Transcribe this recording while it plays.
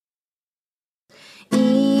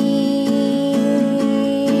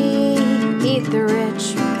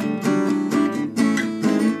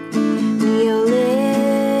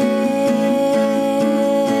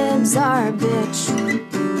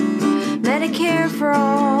here for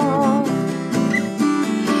all.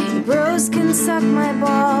 You bros can suck my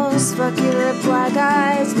balls. Fuck your reply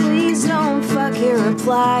guys. Please don't fuck your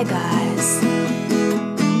reply guys.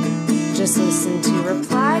 Just listen to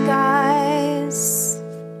Reply Guys.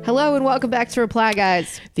 Hello and welcome back to Reply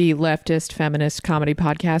Guys, the leftist feminist comedy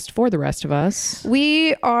podcast for the rest of us.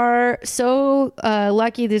 We are so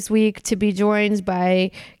lucky this week to be joined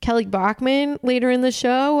by Kelly Bachman later in the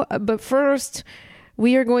show. But first,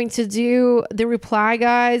 we are going to do the Reply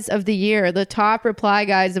Guys of the year, the top Reply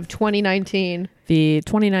Guys of 2019. The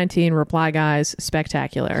 2019 Reply Guys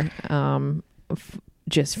Spectacular.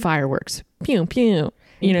 Just fireworks. Pew, pew.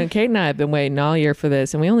 You know, Kate and I have been waiting all year for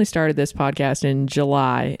this, and we only started this podcast in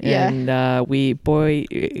July. Yeah. And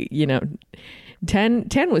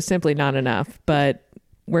 10 was simply not enough, but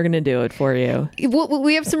we're going to do it for you.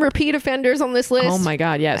 We have some repeat offenders on this list. Oh my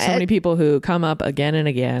God, yeah. So many people who come up again and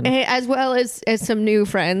again. As well as some new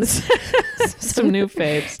friends. Some new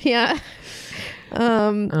faves. Yeah.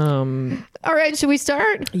 All right, should we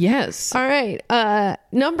start? Yes. All right.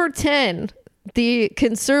 Number 10. The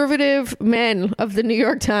conservative men of the New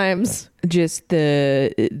York Times. Just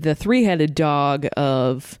the three-headed dog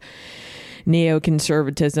of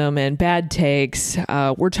neoconservatism and bad takes.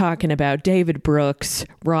 We're talking about David Brooks,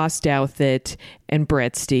 Ross Douthat, and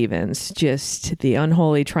Bret Stephens. Just the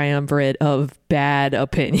unholy triumvirate of bad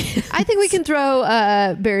opinion. I think we can throw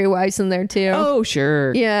Barry Weiss in there too. Oh,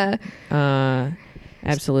 sure. Yeah.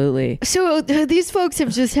 Absolutely. So these folks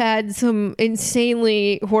have just had some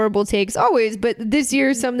insanely horrible takes always, but this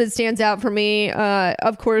year some that stands out for me,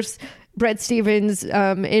 of course, Bret Stephens'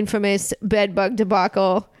 infamous bedbug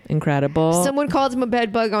debacle. Incredible. Someone called him a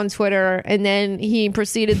bedbug on Twitter, and then he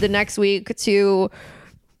proceeded the next week to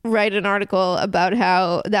write an article about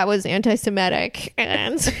how that was anti-Semitic,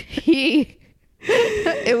 and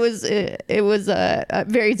it was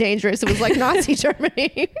very dangerous. It was like Nazi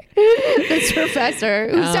Germany. This professor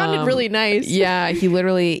who sounded really nice. Yeah, he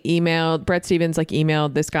literally Bret Stephens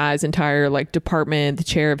emailed this guy's entire department, the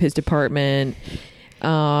chair of his department.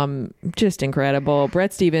 Just incredible.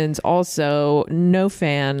 Bret Stephens also no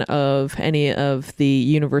fan of any of the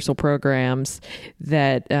universal programs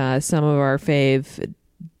that some of our fave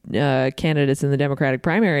candidates in the Democratic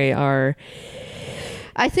primary are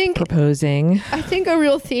proposing. I think a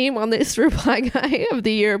real theme on this Reply Guy of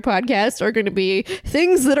the Year podcast are going to be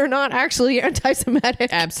things that are not actually anti-Semitic.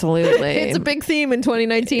 Absolutely. It's a big theme in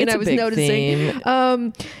 2019. I was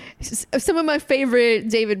noticing. Some of my favorite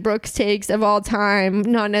David Brooks takes of all time,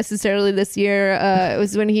 not necessarily this year,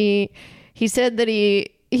 was when he said that he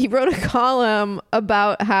wrote a column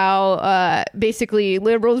about how basically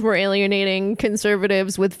liberals were alienating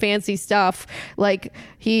conservatives with fancy stuff. Like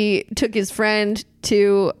he took his friend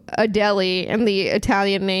to a deli and the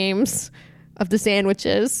Italian names of the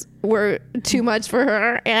sandwiches were too much for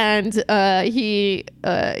her, and he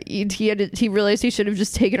realized he should have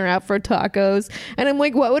just taken her out for tacos. And I'm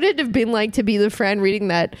like, what would it have been like to be the friend reading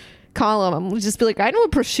that column? I'm just be like, I know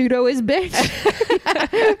what prosciutto is, bitch.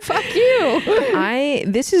 Fuck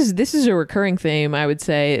you. This is a recurring theme, I would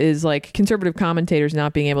say, is conservative commentators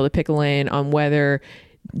not being able to pick a lane on whether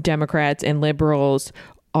Democrats and liberals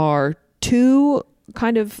are too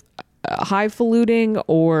kind of highfalutin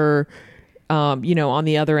or on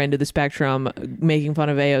the other end of the spectrum, making fun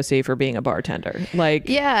of AOC for being a bartender. Pick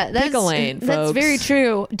a lane, folks. That's very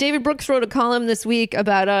true. David Brooks wrote a column this week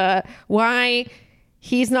about why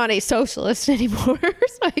he's not a socialist anymore.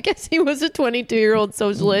 So I guess he was a 22-year-old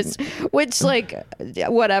socialist, which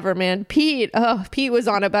whatever, man. Pete was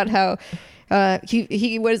on about how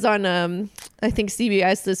he was on I think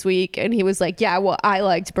CBS this week, and he was like, yeah, well, I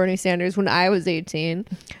liked Bernie Sanders when I was 18.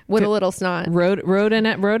 What a little snot. Wrote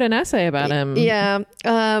an essay about him. Yeah.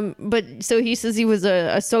 But so he says he was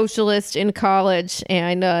a socialist in college,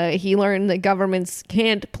 and he learned that governments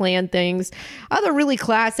can't plan things. Other really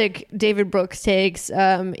classic David Brooks takes.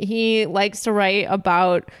 He likes to write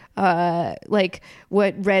about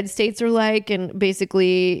what red states are like, and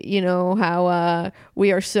basically, how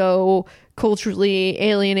we are so culturally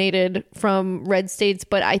alienated from red states.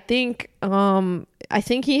 But I think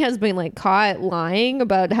he has been caught lying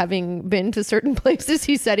about having been to certain places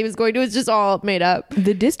he said he was going to. It's just all made up.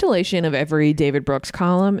 The distillation of every David Brooks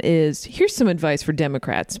column is, here's some advice for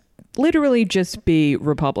Democrats. Literally just be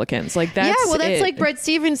Republicans. That's like Bret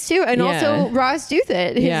Stephens too, and also Ross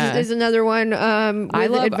Douthat is another one. I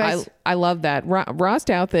love that. Ross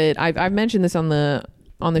Douthat. I've mentioned this on the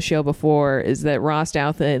show before, is that Ross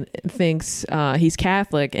Douthat thinks he's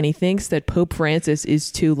Catholic, and he thinks that Pope Francis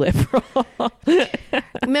is too liberal.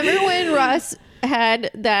 Remember when Ross had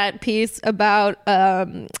that piece about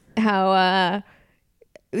how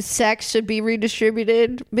sex should be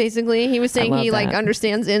redistributed. Basically, he was saying he that. like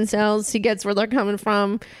understands incels. He gets where they're coming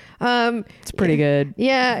from. It's pretty good.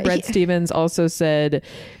 Yeah. Bret Stephens also said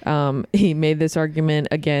he made this argument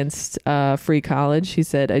against free college. He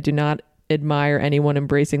said, "I do not admire anyone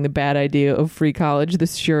embracing the bad idea of free college. The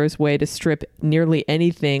surest way to strip nearly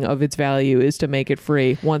anything of its value is to make it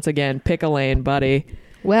free. Once again, pick a lane, buddy."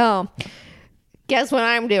 Well, guess what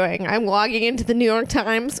I'm doing? I'm logging into the New York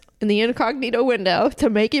Times in the incognito window to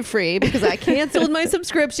make it free because I canceled my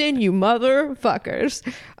subscription, you motherfuckers.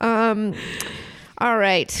 All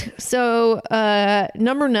right. So,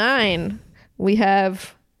 number 9, we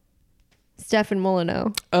have Stefan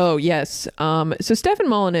Molyneux. Oh, yes. So Stefan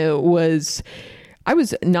Molyneux I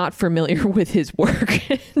was not familiar with his work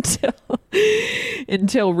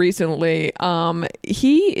until recently.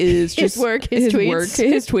 He is just his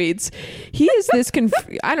tweets. He is this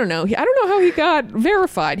I don't know how he got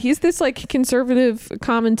verified. He's this like conservative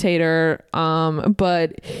commentator,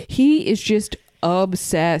 but he is just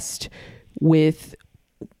obsessed with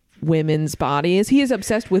women's bodies. He is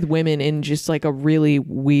obsessed with women in just like a really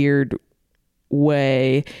weird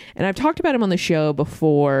way, and I've talked about him on the show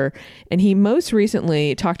before, and he most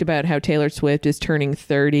recently talked about how Taylor Swift is turning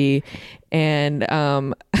 30, and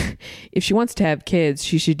if she wants to have kids,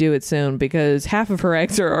 she should do it soon because half of her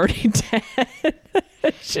eggs are already dead.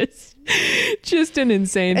 just an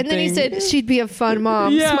insane and then thing. He said she'd be a fun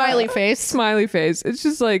mom. Yeah. Smiley face. It's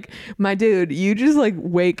just like, my dude, you just like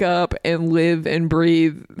wake up and live and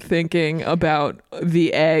breathe thinking about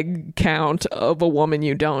the egg count of a woman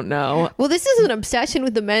you don't know. Well, this is an obsession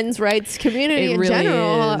with the men's rights community in really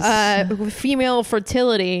general, female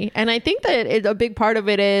fertility. And I think that a big part of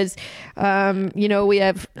it is, we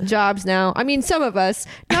have jobs now. I mean, some of us,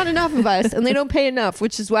 not enough of us, and they don't pay enough,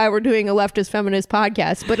 which is why we're doing a leftist feminist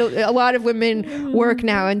podcast. But a lot of women work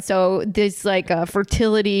now. And so this like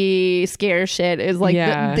fertility scare shit is like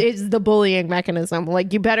is the bullying mechanism.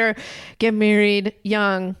 Like, you better get married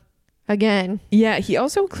young. Again. Yeah, he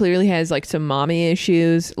also clearly has like some mommy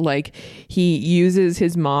issues. Like, he uses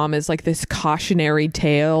his mom as like this cautionary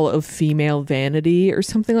tale of female vanity or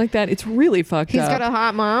something like that. It's really fucked up. He's got a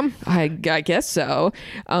hot mom. I guess so.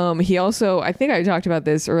 He also, I think I talked about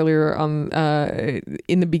this earlier on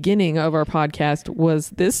in the beginning of our podcast, was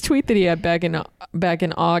this tweet that he had back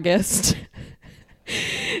in August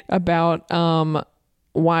about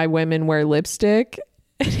why women wear lipstick.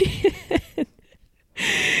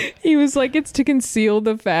 He was like, it's to conceal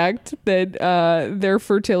the fact that their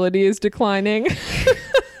fertility is declining.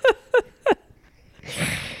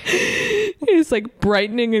 He's like,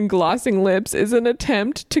 brightening and glossing lips is an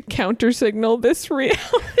attempt to counter-signal this reality.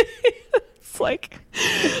 It's like,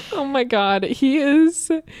 oh my God. He is,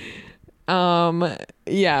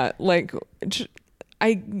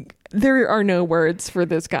 there are no words for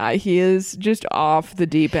this guy. He is just off the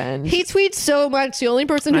deep end. He tweets so much. The only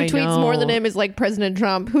person who tweets more than him is like President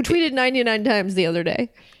Trump, who tweeted 99 times the other day.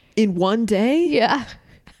 In one day? Yeah.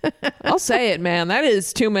 I'll say it, man. That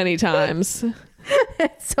is too many times.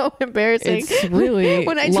 It's so embarrassing. It's really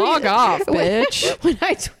log off, bitch. When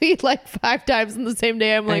I tweet like 5 times in the same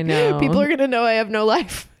day, I'm like, people are going to know I have no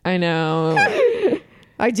life. I know.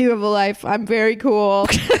 I do have a life. I'm very cool.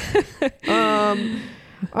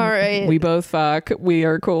 All right. We both fuck. We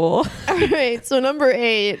are cool. All right. So number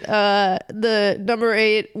 8, the number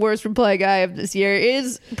 8 worst reply guy of this year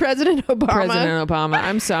is President Obama.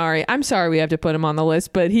 I'm sorry we have to put him on the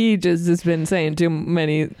list, but he just has been saying too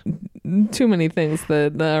many things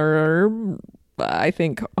that are, I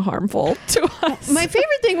think, harmful to us. My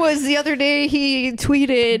favorite thing was the other day he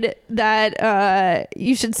tweeted that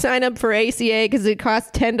you should sign up for ACA because it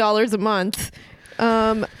costs $10 a month.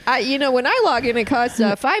 When I log in, it costs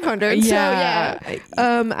 $500. Yeah. So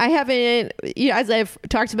yeah, I haven't, as I've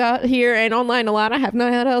talked about here and online a lot, I have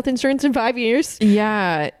not had health insurance in 5 years.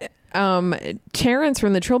 Yeah. Terrence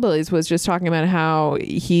from the Trillbillies was just talking about how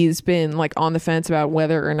he's been like on the fence about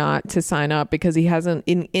whether or not to sign up because he hasn't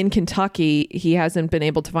in Kentucky, he hasn't been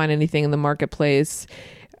able to find anything in the marketplace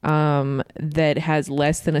that has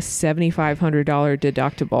less than a $7,500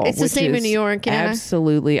 deductible. It's the same in New York. Yeah,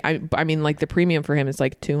 absolutely. I mean, like the premium for him is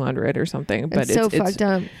like $200 or something, but it's so fucked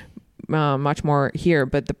up. Much more here.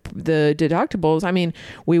 But the deductibles, I mean,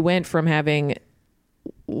 we went from having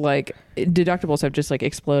like deductibles have just like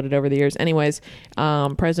exploded over the years. Anyways,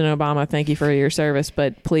 President Obama, thank you for your service,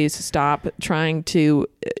 but please stop trying to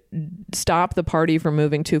stop the party from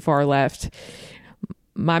moving too far left.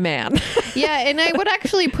 My man. Yeah, and I would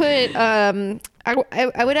actually put I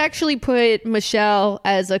would actually put Michelle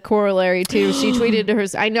as a corollary too. She tweeted to her.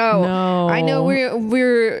 I know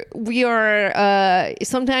we are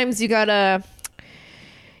sometimes you gotta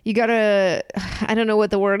you gotta, I don't know what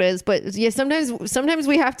the word is, but yeah, sometimes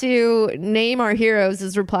we have to name our heroes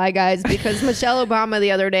as reply guys, because Michelle Obama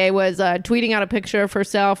the other day was tweeting out a picture of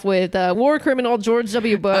herself with war criminal George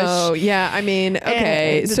W. Bush. Oh yeah, I mean,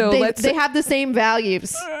 okay, so they have the same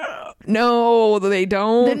values. No, they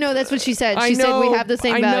don't. No, that's what she said. She said we have the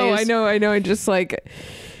same values. I know. Just like,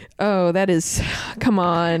 oh, that is, come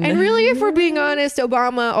on. And really, if we're being honest,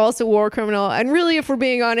 Obama also war criminal. And really, if we're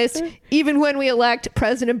being honest, even when we elect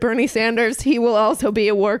President Bernie Sanders, he will also be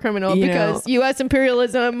a war criminal, because U.S.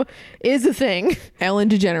 imperialism is a thing. Ellen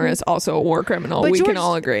DeGeneres, also a war criminal. We can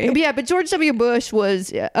all agree. Yeah, but George W. Bush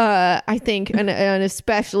was, I think, an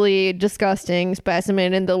especially disgusting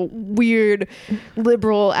specimen in the weird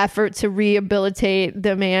liberal effort to rehabilitate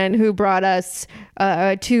the man who brought us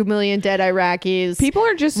 2 million dead Iraqis. People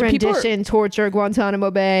are just rendition, torture,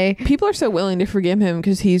 Guantanamo Bay. People are so willing to forgive him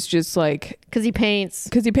because he's just like, because he paints.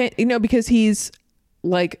 Because he's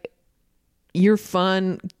like your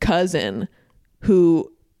fun cousin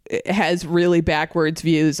who has really backwards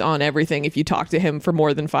views on everything if you talk to him for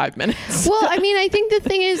more than 5 minutes. Well, I mean, I think the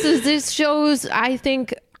thing is this shows, I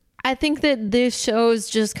think that this shows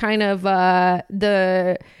just kind of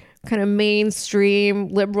the kind of mainstream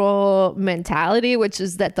liberal mentality, which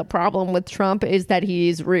is that the problem with Trump is that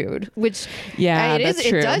he's rude, which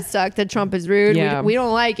it does suck that Trump is rude. Yeah. We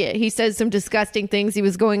don't like it. He says some disgusting things. He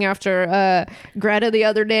was going after Greta the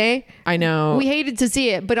other day. I know. We hated to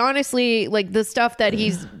see it, but honestly, like the stuff that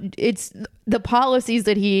it's the policies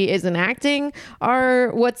that he is enacting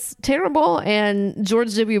are what's terrible. And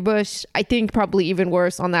George W. Bush, I think, probably even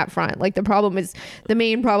worse on that front. Like the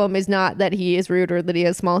main problem is not that he is rude or that he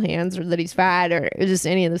has small hands or that he's fat or just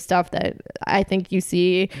any of the stuff that I think you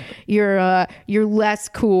see your less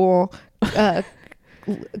cool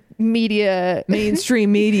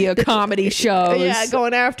mainstream media comedy shows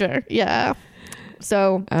going after.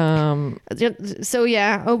 So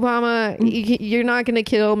yeah, Obama, you're not going to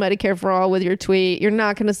kill Medicare for all with your tweet. You're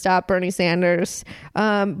not going to stop Bernie Sanders.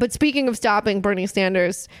 But speaking of stopping Bernie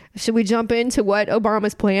Sanders, should we jump into what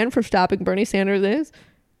Obama's plan for stopping Bernie Sanders is?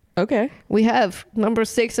 Okay. We have number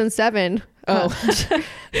 6 and 7.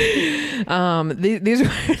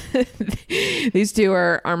 These two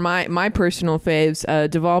are my personal faves.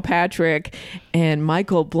 Deval Patrick and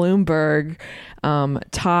Michael Bloomberg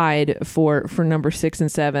tied for number 6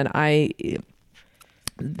 and 7.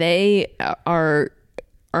 They are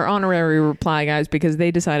honorary reply guys because they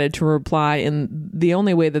decided to reply in the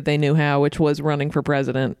only way that they knew how, which was running for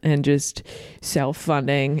president and just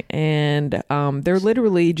self-funding. And they're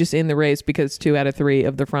literally just in the race because 2 out of 3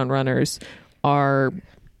 of the front runners are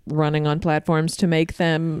running on platforms to make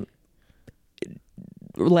them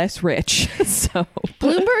less rich. So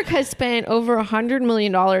Bloomberg has spent over $100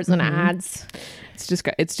 million in ads.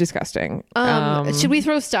 It's disgusting. Should we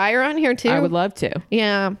throw Steyer on here too? I would love to.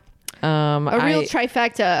 Yeah. A real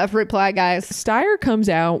trifecta of reply guys. Steyer comes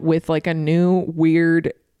out with like a new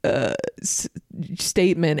weird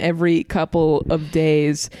statement every couple of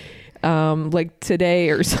days. Like today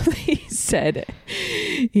or something,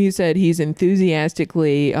 he said he's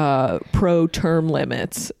enthusiastically pro term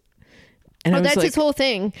limits. And that's like, his whole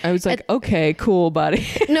thing. I was like, okay, cool, buddy.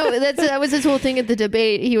 No, that was his whole thing at the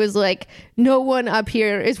debate. He was like, no one up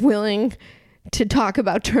here is willing to talk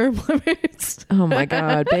about term limits. Oh my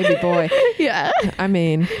God, baby boy. Yeah. I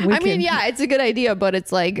mean, yeah, it's a good idea, but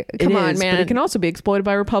it's like, come on, man. But it can also be exploited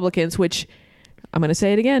by Republicans, which I'm going to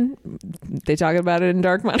say it again. They talk about it in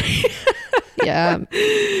Dark Money. Yeah.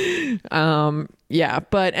 Yeah.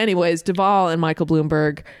 But anyways, Deval and Michael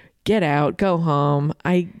Bloomberg, get out, go home.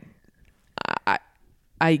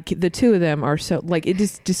 The two of them are so, like, it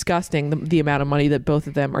is disgusting the amount of money that both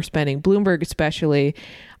of them are spending. Bloomberg especially,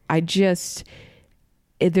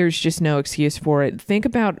 there's just no excuse for it. Think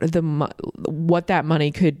about what that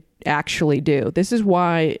money could actually do. This is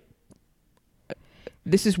why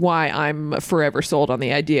I'm forever sold on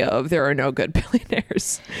the idea of there are no good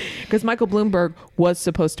billionaires, because Michael Bloomberg was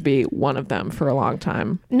supposed to be one of them for a long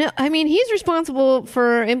time. No, I mean, he's responsible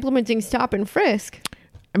for implementing stop and frisk.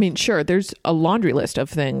 I mean, sure, there's a laundry list of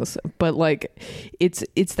things, but like it's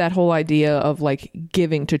that whole idea of like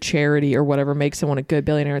giving to charity or whatever makes someone a good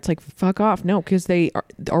billionaire. It's like, fuck off. No, because they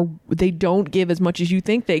don't give as much as you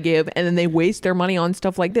think they give, and then they waste their money on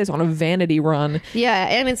stuff like this, on a vanity run. Yeah,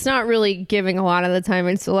 and it's not really giving a lot of the time.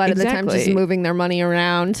 It's a lot of the time just moving their money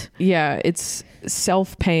around. Yeah, it's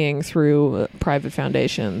self-paying through private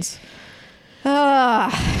foundations.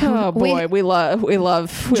 Oh boy, we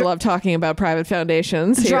love talking about private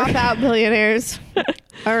foundations here. Dropout billionaires.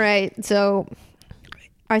 All right, so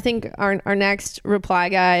I think our next reply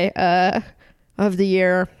guy of the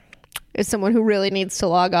year is someone who really needs to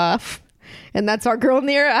log off. And that's our girl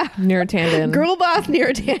Neera Tanden. Girl boss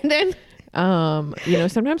Neera Tanden.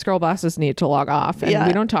 Sometimes girl bosses need to log off, and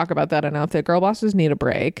we don't talk about that enough, that girl bosses need a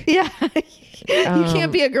break. Yeah. You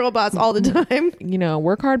can't be a girl boss all the time.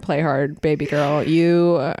 Work hard, play hard, baby girl.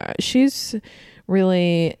 She's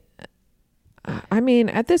really,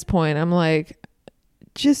 at this point, I'm like,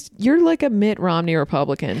 you're like a Mitt Romney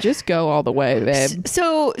Republican. Just go all the way, babe.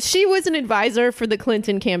 So she was an advisor for the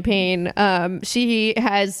Clinton campaign. She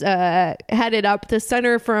has headed up the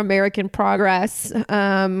Center for American Progress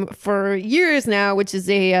for years now, which is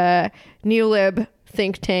a neolib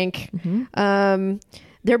think tank. Mm-hmm.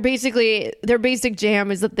 Their basic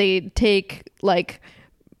jam is that they take like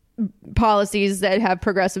policies that have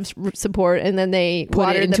progressive support and then they put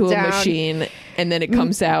water it into them down, a machine, and then it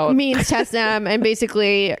comes out, means test them, and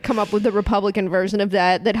basically come up with the Republican version of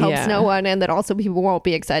that helps no one, and that also people won't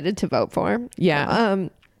be excited to vote for.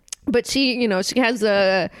 But she has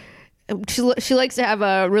she likes to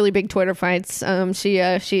have really big Twitter fights.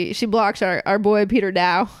 She blocks our boy Peter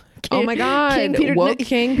Dow. Oh my God.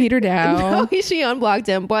 King Peter Dow. No, she unblocked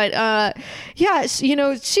him. But she has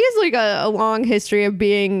like a long history of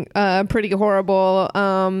being pretty horrible.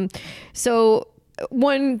 So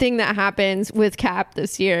one thing that happens with CAP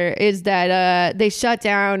this year is that they shut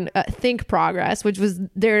down Think Progress, which was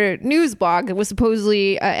their news blog that was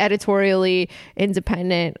supposedly editorially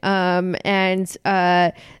independent. And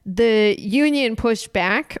the union pushed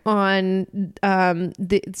back on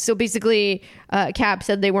so basically CAP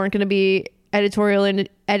said they weren't going to be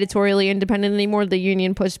editorially independent anymore. The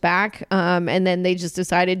union pushed back, and then they just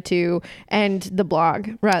decided to end the blog.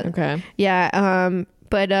 Okay. Yeah.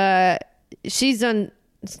 But she's done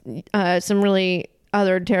some really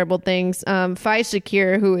other terrible things. Faiz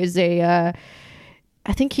Shakir, who is I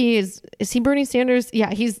think is he Bernie Sanders?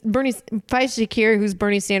 Yeah, he's Faiz Shakir, who's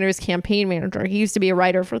Bernie Sanders' campaign manager. He used to be a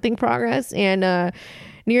writer for Think Progress, and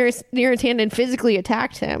Neera Tanden physically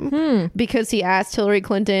attacked him because he asked Hillary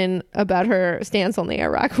Clinton about her stance on the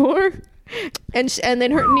Iraq War. And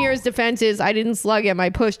then Neera's defense is, I didn't slug him, I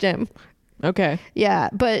pushed him. Okay. Yeah,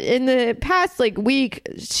 but in the past week,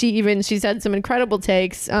 she said some incredible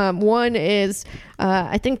takes. One is,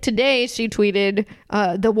 I think today she tweeted,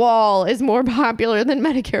 "The wall is more popular than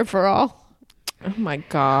Medicare for all." Oh my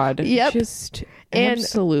God! Yep. Just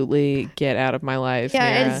absolutely get out of my life.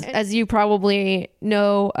 Yeah, as you probably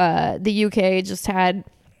know, the UK just had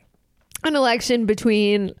an election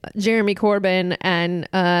between Jeremy Corbyn and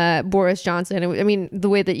Boris Johnson. I mean, the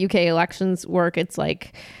way that UK elections work, it's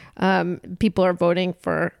like people are voting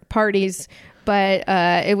for parties, but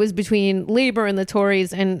it was between Labour and the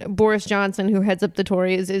Tories, and Boris Johnson, who heads up the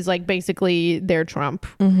Tories, is like basically their Trump.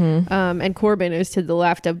 Mm-hmm. And Corbyn is to the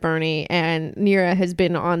left of Bernie, and Neera has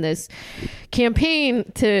been on this campaign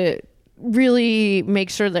to really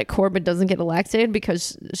make sure that Corbyn doesn't get elected,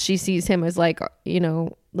 because she sees him as like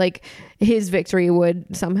his victory would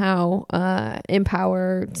somehow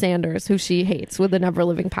empower Sanders, who she hates with an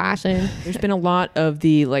ever-living passion. There's been a lot of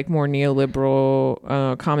the more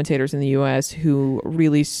neoliberal commentators in the U.S. who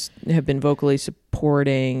really have been vocally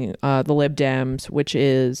supporting the Lib Dems, which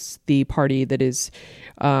is the party that is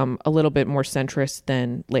a little bit more centrist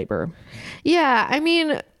than Labour. Yeah, I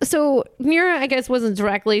mean, so Neera, I guess, wasn't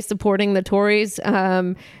directly supporting the Tories,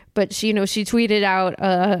 but she tweeted out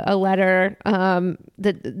a letter.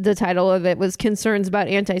 The title of it was "Concerns about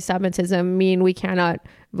anti-Semitism mean we cannot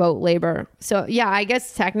vote Labour." So yeah, I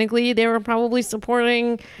guess technically they were probably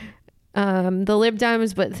supporting the Lib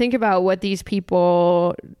Dems, but think about what these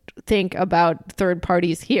people think about third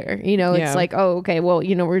parties here. It's like, oh, okay, well,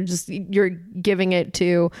 you're giving it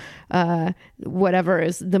to whatever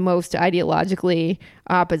is the most ideologically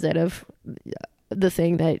opposite of the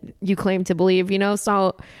thing that you claim to believe.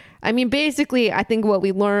 So I mean, basically, I think what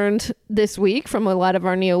we learned this week from a lot of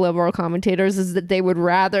our neoliberal commentators is that they would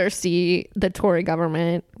rather see the Tory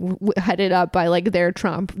government headed up by their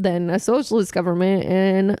Trump than a socialist government,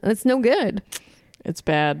 and it's no good. It's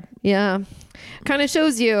bad. Yeah. Kind of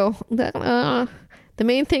shows you that the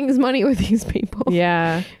main thing is money with these people.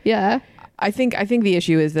 Yeah. Yeah. I think the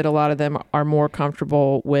issue is that a lot of them are more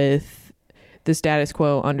comfortable with the status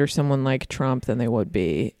quo under someone like Trump than they would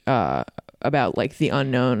be about the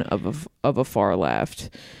unknown of a far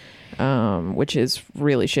left, which is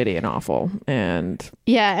really shitty and awful. And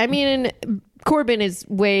yeah, I mean, Corbyn is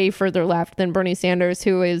way further left than Bernie Sanders,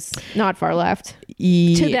 who is not far left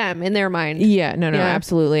to them in their mind. Yeah, no,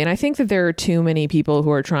 absolutely. And I think that there are too many people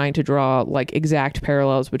who are trying to draw exact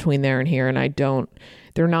parallels between there and here, and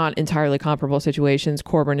they're not entirely comparable situations.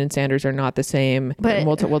 Corbyn and Sanders are not the same. But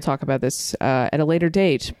we'll talk about this at a later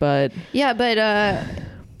date. But yeah, but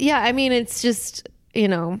Yeah, I mean, it's just,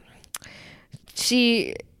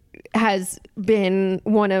 she has been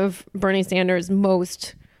one of Bernie Sanders'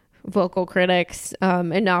 most vocal critics,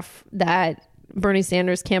 enough that Bernie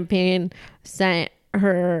Sanders' campaign sent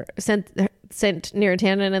Neera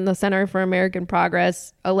Tanden and the Center for American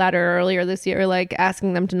Progress a letter earlier this year, like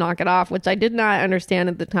asking them to knock it off, which I did not understand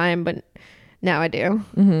at the time, but now I do.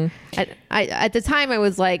 Mm-hmm. At the time I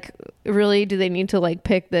was like, really, do they need to like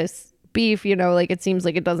pick this beef? Like it seems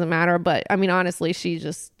like it doesn't matter, but I mean, honestly, she's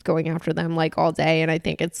just going after them like all day. And I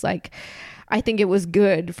think it was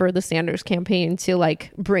good for the Sanders campaign to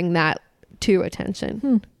like bring that to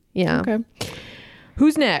attention. Yeah. Okay.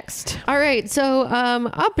 Who's next? All right. So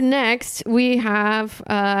up next, we have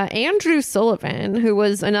Andrew Sullivan, who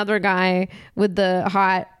was another guy with the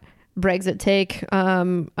hot Brexit take.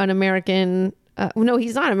 An American. No,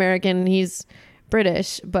 he's not American. He's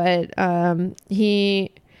British, but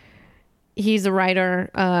he's a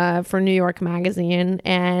writer for New York Magazine.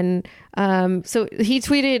 And so he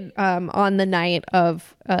tweeted on the night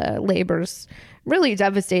of Labour's really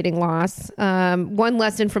devastating loss. One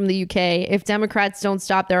lesson from the UK: if Democrats don't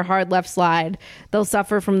stop their hard left slide, they'll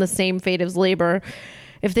suffer from the same fate as Labour.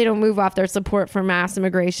 If they don't move off their support for mass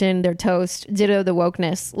immigration, they're toast. Ditto the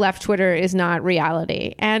wokeness. Left Twitter is not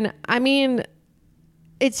reality. And I mean,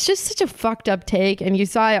 it's just such a fucked up take. And you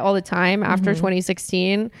saw it all the time after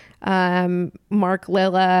 2016. Mark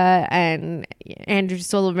Lilla and Andrew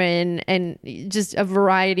Sullivan and just a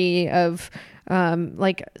variety of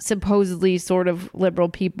like supposedly sort of liberal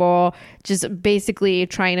people just basically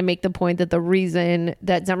trying to make the point that the reason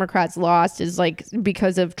that Democrats lost is like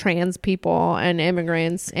because of trans people and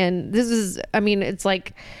immigrants. And this is, I mean, it's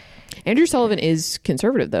like Andrew Sullivan is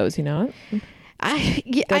conservative though, is he not? I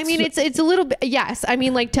mean, it's a little bit. Yes. I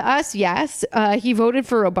mean, like to us, yes. He voted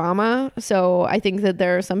for Obama. So I think that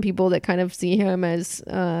there are some people that kind of see him as,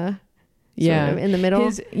 sort of in the middle.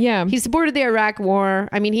 He supported the Iraq war.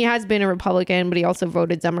 I mean, he has been a Republican, but he also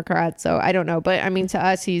voted Democrat. So I don't know. But I mean, to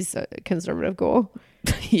us, he's a conservative goal.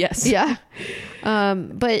 Yes. Yeah.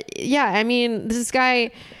 But yeah, I mean, this guy.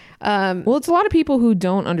 Well, it's a lot of people who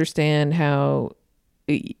don't understand how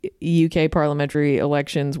UK parliamentary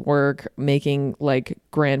elections work, making like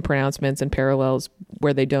grand pronouncements and parallels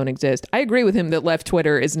where they don't exist. I agree with him that left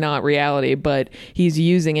Twitter is not reality, but he's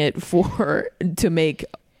using it to make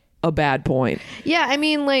a bad point. Yeah, I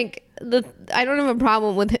mean, like I don't have a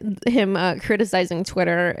problem with him criticizing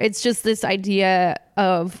Twitter. It's just this idea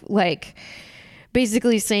of like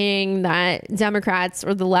basically saying that Democrats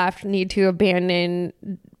or the left need to abandon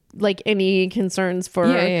like any concerns for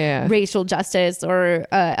racial justice or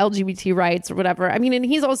LGBT rights or whatever. I mean, and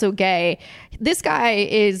he's also gay. This guy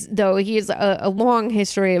is, though, he has a long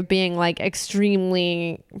history of being like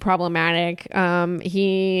extremely problematic.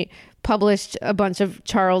 He published a bunch of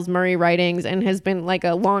Charles Murray writings and has been like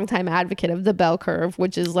a longtime advocate of the bell curve,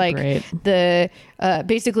 which is like the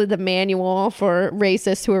basically the manual for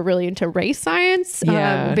racists who are really into race science.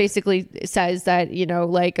 Basically says that,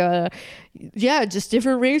 like just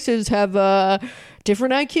different races have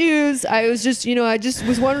different IQs. I was just, I just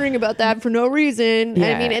was wondering about that for no reason.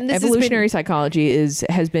 Yeah. I mean, and this evolutionary psychology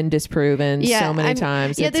has been disproven so many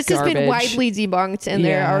times. Yeah, it's this garbage. has been widely debunked, and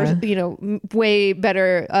there are, way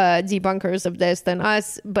better debunkers of this than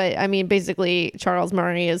us. But I mean, basically, Charles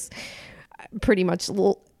Murray is pretty much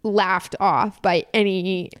laughed off by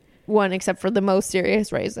anyone except for the most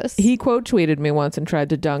serious racists. He quote tweeted me once and tried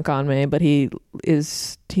to dunk on me, but he's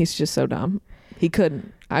just so dumb. He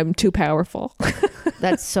couldn't. I'm too powerful.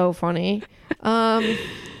 That's so funny. All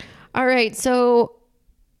right. So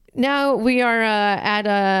now we are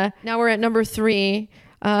now we're at number 3.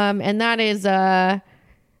 And that is our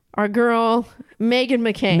girl, Meghan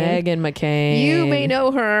McCain. Meghan McCain. You may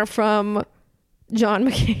know her from John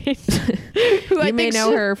McCain. You may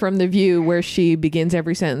know her from The View, where she begins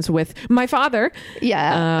every sentence with "my father."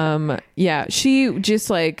 Yeah. She just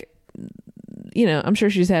like, I'm sure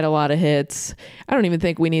she's had a lot of hits. I don't even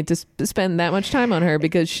think we need to spend that much time on her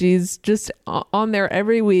because she's just on there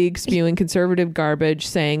every week spewing conservative garbage,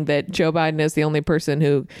 saying that Joe Biden is the only person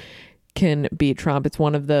who can beat Trump. It's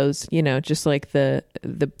one of those, just like the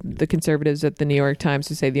conservatives at the New York Times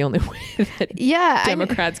who say the only way that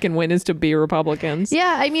Democrats can win is to be Republicans.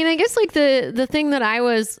 Yeah, I mean, I guess like the thing that I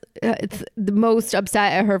was the most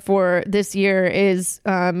upset at her for this year is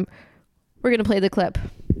we're going to play the clip.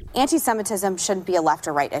 Anti-Semitism shouldn't be a left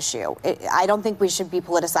or right issue. I don't think we should be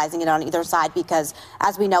politicizing it on either side because,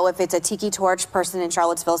 as we know, if it's a tiki torch person in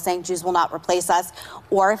Charlottesville saying Jews will not replace us,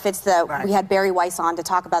 or if it's we had Barry Weiss on to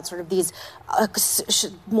talk about sort of these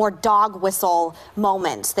more dog whistle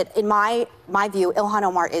moments that, in my my view, Ilhan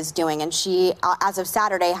Omar is doing. And she, as of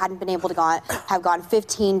Saturday, hadn't been able to have gone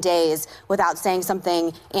 15 days without saying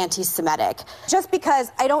something anti-Semitic. Just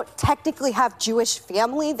because I don't technically have Jewish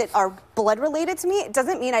family that are blood related to me, it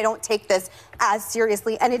doesn't mean I don't take this as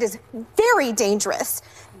seriously. And it is very dangerous.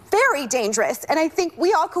 Very dangerous. And I think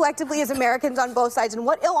we all collectively as Americans on both sides, and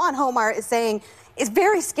what Ilhan Omar is saying is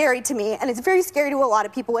very scary to me, and it's very scary to a lot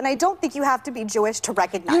of people. And I don't think you have to be Jewish to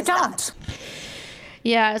recognize that.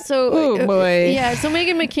 Yeah, so oh boy. Yeah, so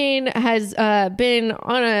Meghan McCain has been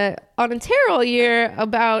on a tear all year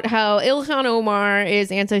about how Ilhan Omar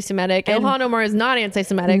is anti-Semitic. Ilhan Omar is not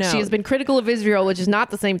anti-Semitic. No. She has been critical of Israel, which is not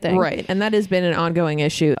the same thing. Right, and that has been an ongoing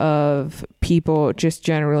issue of people just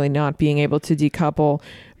generally not being able to decouple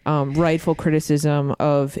rightful criticism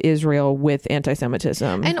of Israel with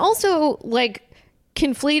anti-Semitism. And also, like,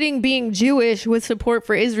 conflating being Jewish with support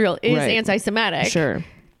for Israel is anti-Semitic. Sure.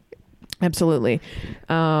 Absolutely.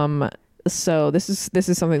 So this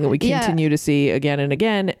is something that we continue to see again and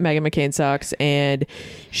again. Meghan McCain sucks, and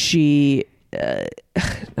she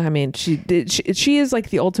I mean, she is like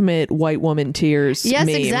the ultimate white woman tears. Yes,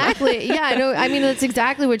 meme. exactly. Yeah, I know. I mean, that's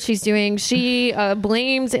exactly what she's doing. She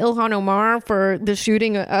blames Ilhan Omar for the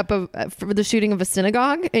shooting of a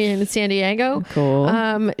synagogue in San Diego. Cool.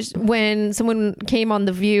 When someone came on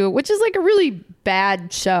The View, which is like a really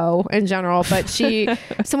bad show in general, but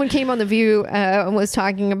someone came on The View and was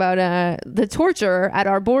talking about the torture at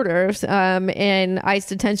our borders in ICE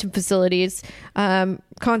detention facilities,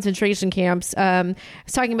 concentration camps.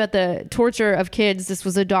 Was talking about the torture of kids. This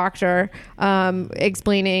was a doctor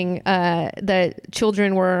explaining that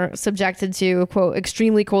children were subjected to, quote,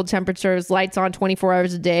 extremely cold temperatures, lights on 24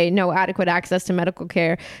 hours a day, no adequate access to medical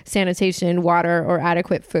care, sanitation, water, or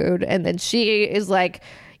adequate food. And then she is like,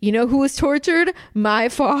 you know who was tortured? My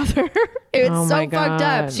father. It's so fucked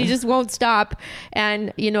up. She just won't stop.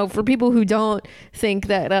 And, you know, for people who don't think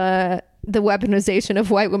that the weaponization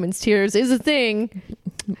of white women's tears is a thing,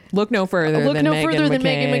 look no further than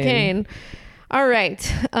Meghan McCain. All right.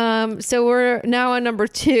 So we're now on number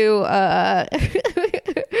 2.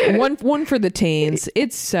 One for the teens.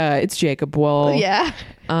 It's Jacob Wool. Yeah.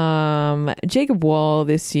 Jacob Wool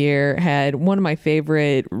this year had one of my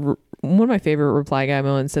favorite reply guy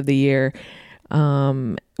moments of the year,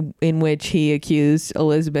 in which he accused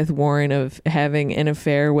Elizabeth Warren of having an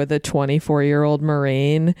affair with a 24-year-old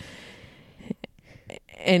Marine.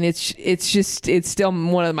 And it's still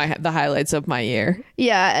one of the highlights of my year.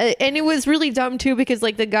 Yeah, and it was really dumb too, because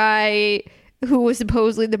like the guy who was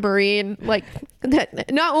supposedly the Marine, like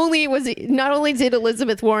that not only did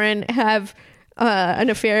Elizabeth Warren have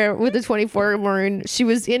an affair with a 24 Maroon, she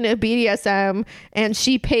was in a BDSM and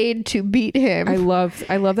she paid to beat him. I love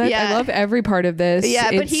that. Yeah. I love every part of this.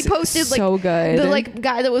 Yeah, but he posted like so good. The like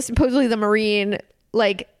guy that was supposedly the Marine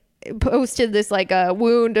like posted this like a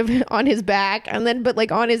wound on his back, and then but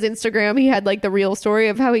like on his Instagram he had like the real story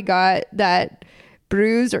of how he got that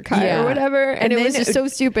bruise or cut or whatever, and it was just so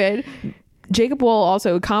stupid. Jacob Wool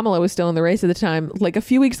also, Kamala was still in the race at the time. Like a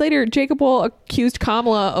few weeks later, Jacob Wool accused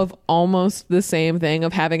Kamala of almost the same thing,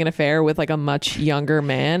 of having an affair with like a much younger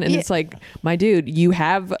man. And it's like, my dude, you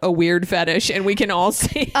have a weird fetish and we can all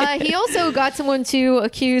see it. He also got someone to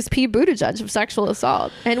accuse Pete Buttigieg of sexual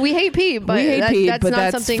assault. And we hate Pete, but that's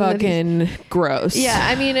not something fucking gross. Yeah,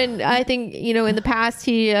 I mean, and I think, you know, in the past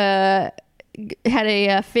he had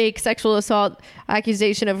a fake sexual assault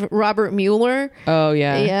accusation of Robert Mueller. Oh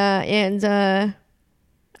yeah. Yeah. And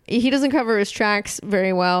he doesn't cover his tracks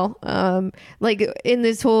very well. Like in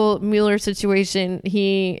this whole Mueller situation,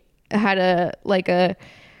 he had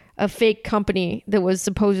a fake company that was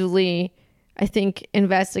supposedly, I think,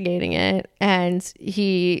 investigating it, and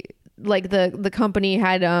he like the company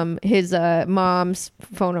had his mom's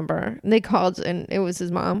phone number, and they called and it was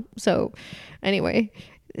his mom. So anyway,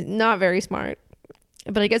 not very smart,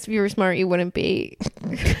 but I guess if you were smart, you wouldn't be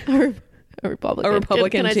a Republican. A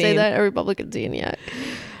Republican Can I teen. say that? A Republican teen, yeah.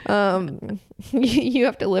 You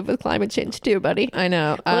have to live with climate change too, buddy. I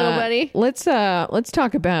know, little buddy. Let's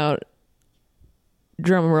talk about,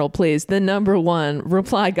 drum roll please, the number 1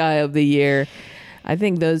 reply guy of the year. I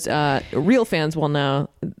think those real fans will know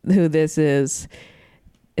who this is.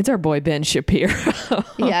 It's our boy Ben Shapiro.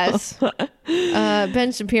 Yes,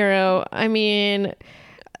 Ben Shapiro. I mean,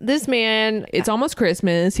 this man... It's almost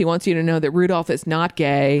Christmas. He wants you to know that Rudolph is not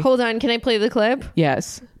gay. Hold on. Can I play the clip?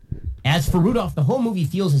 Yes. As for Rudolph, the whole movie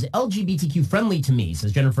feels as LGBTQ friendly to me,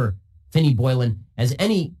 says Jennifer Finney Boylan, as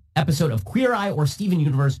any episode of Queer Eye or Steven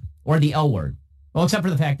Universe or The L Word. Well, except for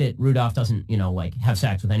the fact that Rudolph doesn't, like have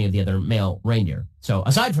sex with any of the other male reindeer. So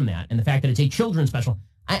aside from that, and the fact that it's a children's special,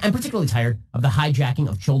 I'm particularly tired of the hijacking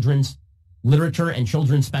of children's literature and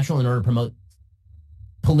children's special in order to promote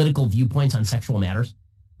political viewpoints on sexual matters.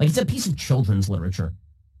 Like, it's a piece of children's literature.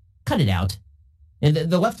 Cut it out. And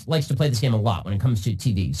the left likes to play this game a lot when it comes to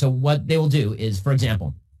TV. So what they will do is, for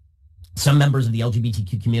example, some members of the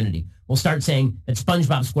LGBTQ community will start saying that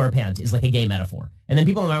SpongeBob SquarePants is like a gay metaphor. And then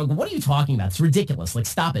people are like, what are you talking about? It's ridiculous. Like,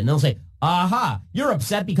 stop it. And they'll say, aha, you're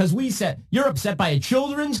upset because you're upset by a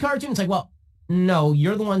children's cartoon. It's like, well, no,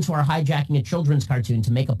 you're the ones who are hijacking a children's cartoon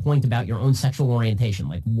to make a point about your own sexual orientation.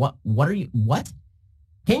 Like, what are you, what?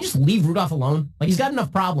 Can't you just leave Rudolph alone? Like, he's got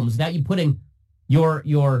enough problems without you putting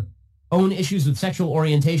your own issues with sexual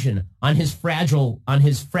orientation on his fragile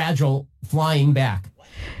flying back.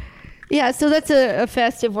 Yeah, so that's a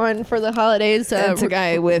festive one for the holidays. That's a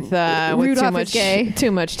guy with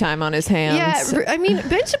too much time on his hands. Yeah, I mean,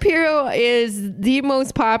 Ben Shapiro is the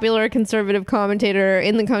most popular conservative commentator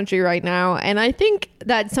in the country right now, and I think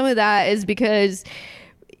that some of that is because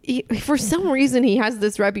for some reason he has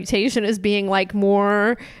this reputation as being like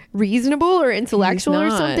more reasonable or intellectual or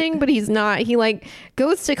something, but he's not. He like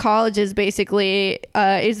goes to colleges basically,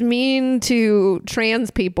 is mean to trans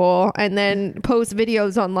people, and then posts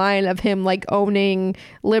videos online of him like owning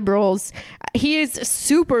liberals. He is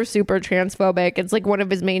super transphobic. It's like one of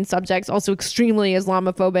his main subjects. Also extremely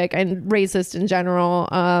Islamophobic and racist in general.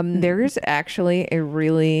 There's actually a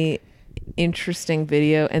really interesting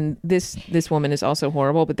video, and this woman is also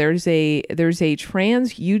horrible, but there's a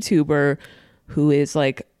trans YouTuber who is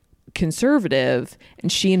like conservative, and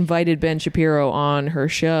she invited Ben Shapiro on her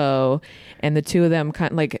show, and the two of them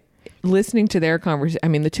kind of like listening to their conversation. I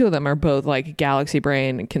mean, the two of them are both like galaxy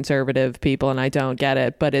brain conservative people, and I don't get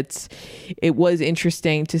it, but it was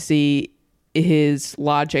interesting to see his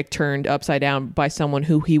logic turned upside down by someone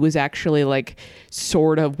who he was actually like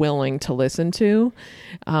sort of willing to listen to.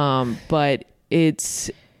 But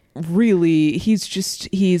it's really,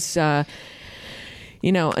 he's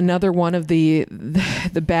another one of the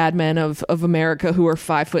bad men of America who are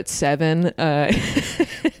 5'7".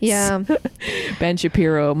 Yeah. Ben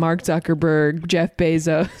Shapiro, Mark Zuckerberg, Jeff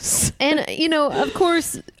Bezos. And, of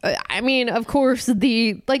course,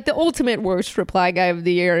 the ultimate worst reply guy of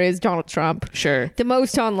the year is Donald Trump. Sure. The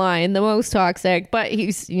most online, the most toxic, but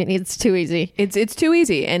it's too easy. It's too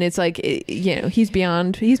easy. And it's like, he's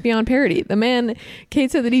beyond parody. The man, Kate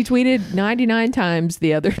said that he tweeted 99 times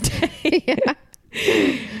the other day. Yeah.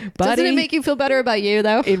 Doesn't it make you feel better about you,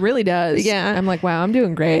 though? It really does. Yeah. I'm like, wow, I'm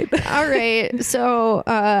doing great. All right. So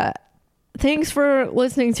thanks for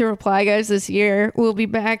listening to Reply Guys this year. We'll be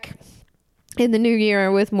back in the new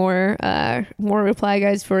year with more Reply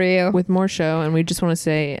Guys for you. With more show. And we just want to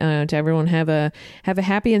say to everyone, have a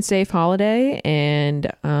happy and safe holiday.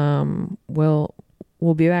 And we'll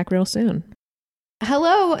be back real soon.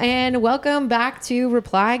 Hello and welcome back to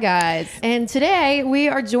Reply Guys. And today we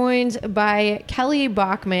are joined by Kelly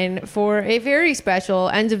Bachman for a very special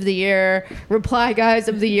end of the year Reply Guys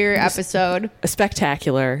of the Year episode.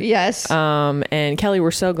 Spectacular. Yes. And Kelly,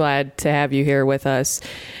 we're so glad to have you here with us.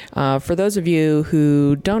 For those of you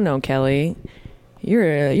who don't know Kelly,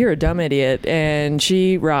 you're a dumb idiot, and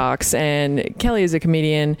she rocks. And Kelly is a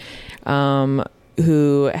comedian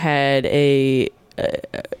who had a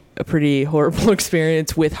pretty horrible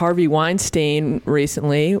experience with Harvey Weinstein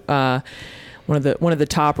recently. One of the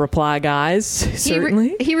top reply guys,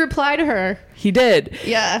 certainly. He replied to her. He did.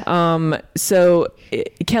 Yeah. So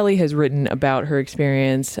Kelly has written about her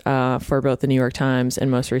experience for both the New York Times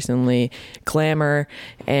and most recently Glamour,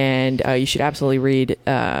 and you should absolutely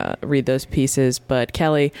read those pieces. But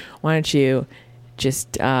Kelly, why don't you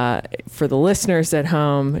just for the listeners at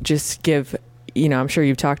home, just give, I'm sure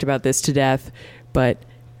you've talked about this to death, but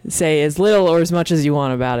say as little or as much as you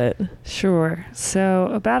want about it. Sure. So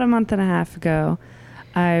about a month and a half ago,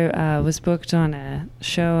 I was booked on a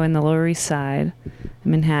show in the Lower East Side,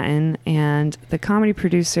 Manhattan, and the comedy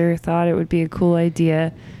producer thought it would be a cool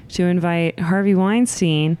idea to invite Harvey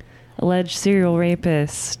Weinstein, alleged serial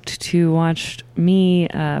rapist, to watch me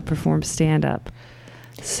perform stand-up.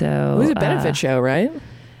 So it was a benefit show, right?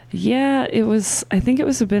 Yeah, it was. I think it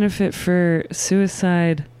was a benefit for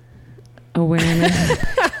suicide awareness.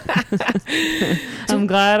 I'm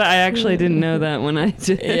glad I actually didn't know that when I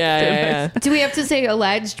did. Yeah. Do we have to say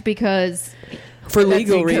alleged because for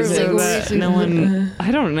legal reasons? No one.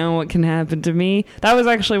 I don't know what can happen to me. That was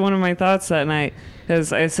actually one of my thoughts that night,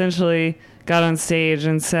 because I essentially got on stage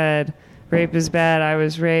and said, "Rape is bad. I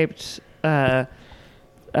was raped.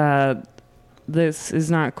 This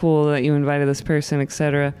is not cool that you invited this person,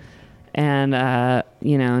 etc." And now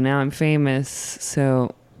I'm famous,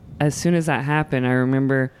 so. As soon as that happened, I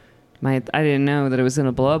remember I didn't know that it was going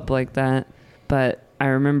to blow up like that, but I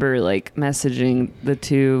remember like messaging the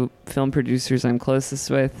two film producers I'm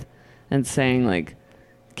closest with and saying like,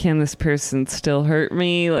 can this person still hurt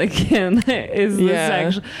me? Like, is this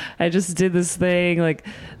actually, I just did this thing, like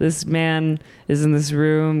this man is in this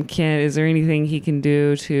room, is there anything he can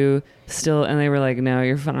do to still, and they were like, no,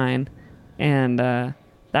 you're fine. And that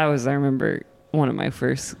was, I remember, one of my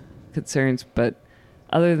first concerns. But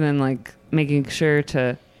other than like making sure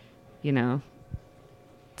to,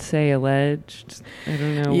 say alleged, I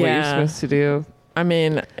don't know what you're supposed to do. I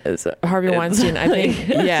mean, Harvey Weinstein, I think,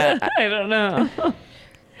 I don't know.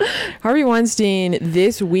 Harvey Weinstein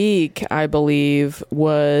this week, I believe,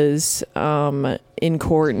 was in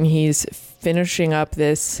court, and he's finishing up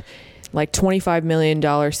this like $25 million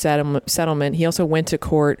settlement. He also went to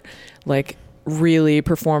court like really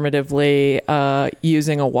performatively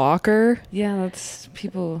using a walker. Yeah, that's,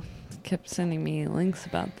 people kept sending me links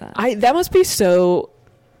about that. That must be so,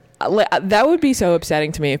 that would be so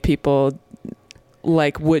upsetting to me if people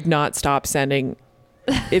like would not stop sending.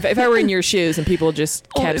 If I were in your shoes and people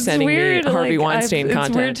just kept sending me Harvey Weinstein content.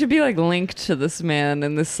 It's weird to be like linked to this man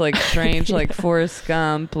in this like strange like Forrest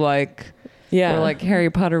Gump or like Harry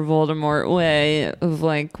Potter Voldemort way of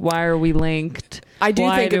like, why are we linked? I do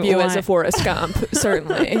think of you as a Forrest Gump,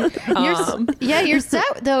 certainly. Your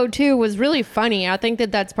set though too was really funny. I think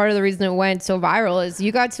that's part of the reason it went so viral is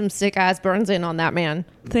you got some sick ass burns in on that man.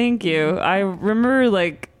 Thank you. I remember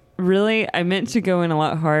like, really, I meant to go in a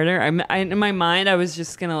lot harder. I in my mind, I was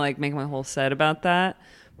just gonna like make my whole set about that,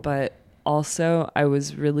 but also I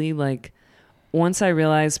was really like, once I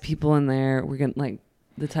realized people in there were gonna like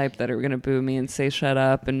the type that are gonna boo me and say shut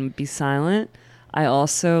up and be silent, I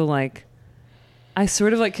also like, I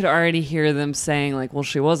sort of like could already hear them saying like, well,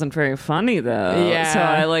 she wasn't very funny though. Yeah. So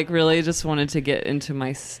I like really just wanted to get into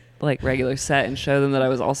my like regular set and show them that I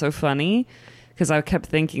was also funny, because I kept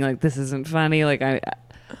thinking like, this isn't funny. Like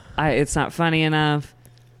it's not funny enough.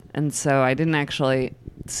 And so I didn't actually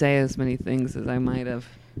say as many things as I might have.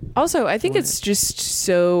 Also, I think it's just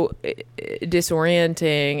so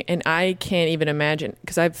disorienting, and I can't even imagine,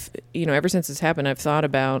 because I've, ever since this happened, I've thought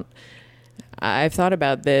about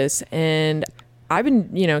this, and I've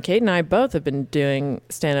been, Kate and I both have been doing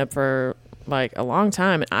stand-up for like a long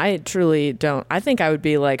time, and I truly don't, I think I would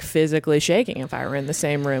be like physically shaking if I were in the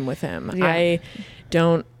same room with him. Yeah.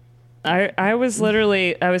 I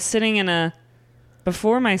was sitting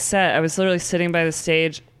before my set, I was literally sitting by the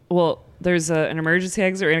stage. Well, there's an emergency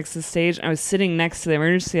exit right next to the stage. I was sitting next to the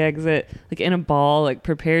emergency exit, like in a ball, like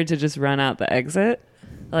prepared to just run out the exit.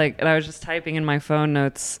 Like, and I was just typing in my phone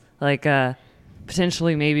notes, like,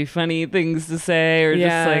 potentially maybe funny things to say, or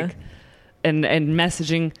just like, and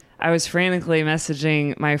messaging. I was frantically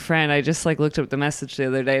messaging my friend. I just like looked up the message the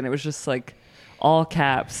other day, and it was just like, all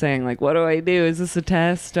caps saying like, what do I do? Is this a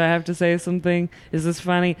test? Do I have to say something? Is this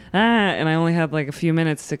funny? And I only had like a few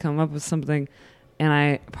minutes to come up with something. And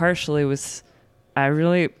I really was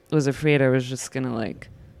afraid I was just going to like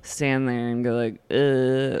stand there and go like,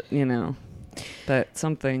 but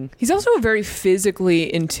something. He's also a very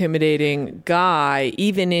physically intimidating guy,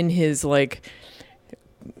 even in his like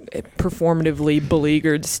performatively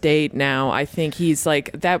beleaguered state now. I think he's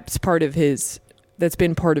like, that's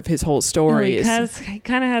been part of his whole story. He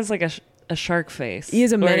kind of has like a shark face. He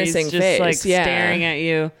has a menacing he's just face, like staring at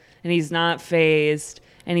you, and he's not fazed,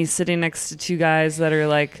 and he's sitting next to two guys that are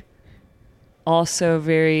like also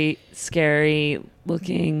very scary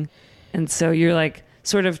looking, and so you're like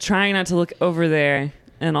sort of trying not to look over there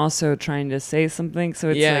and also trying to say something. So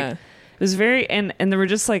it's like, it was very, and there were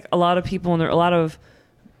just like a lot of people, and there were a lot of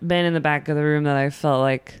men in the back of the room that I felt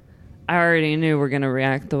like I already knew were going to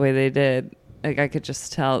react the way they did. Like, I could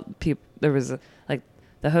just tell people, there was like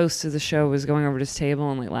the host of the show was going over to his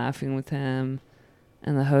table and like laughing with him,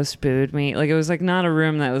 and the host booed me. Like, it was like not a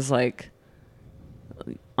room that was like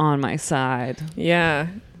on my side. Yeah.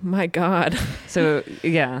 My God. So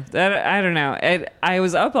yeah, I don't know. I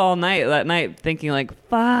was up all night that night thinking like,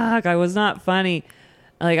 fuck, I was not funny.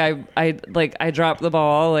 Like I dropped the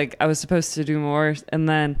ball. Like, I was supposed to do more. And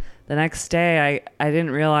then the next day I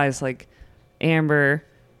didn't realize like Amber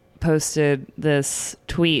posted this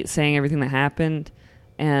tweet saying everything that happened,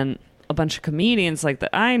 and a bunch of comedians like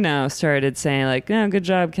that I know started saying like, "No, good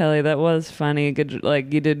job, Kelly. That was funny. Good,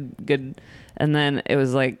 like you did good." And then it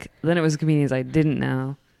was comedians I didn't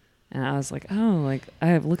know, and I was like, "Oh, like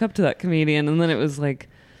I look up to that comedian." And then it was like,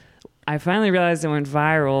 I finally realized it went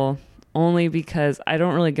viral only because I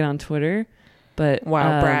don't really get on Twitter, but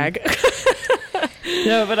brag.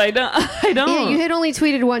 No, but I don't. Yeah, you had only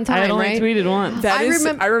tweeted one time, I had only right? tweeted once. I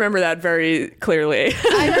remember that very clearly.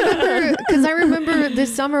 I remember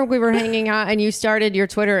this summer we were hanging out and you started your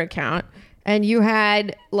Twitter account and you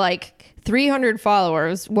had like 300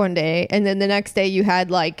 followers one day, and then the next day you had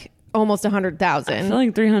like almost I 100,000. feel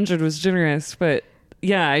like 300 was generous, but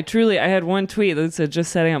yeah, I had one tweet that said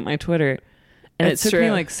just setting up my Twitter. And it took me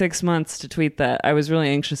like 6 months to tweet that. I was really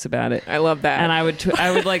anxious about it. I love that. And I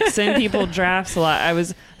would like send people drafts a lot. I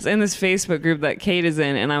was in this Facebook group that Kate is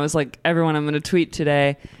in, and I was like, everyone, I'm going to tweet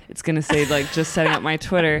today. It's going to say like just setting up my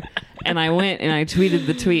Twitter. And I went and I tweeted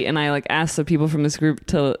the tweet, and I like asked the people from this group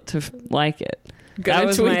to like it. That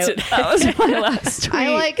was my last tweet.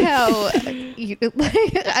 I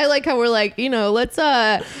like how we're like, let's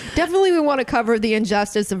definitely we want to cover the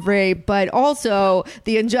injustice of rape, but also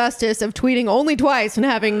the injustice of tweeting only twice and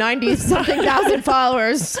having 90-something thousand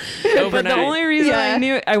followers. Overnight. But the only reason I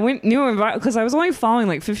knew because I was only following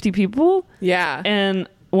like 50 people. Yeah. And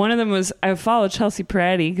one of them was I followed Chelsea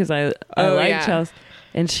Peretti because I like Chelsea,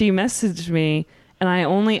 and she messaged me. And I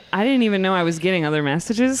didn't even know I was getting other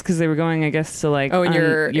messages because they were going, I guess, to like,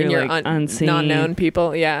 your like unseen, non-known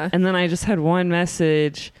people. Yeah. And then I just had one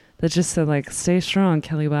message that just said like, stay strong,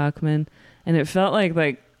 Kelly Bachman. And it felt like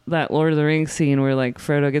that Lord of the Rings scene where like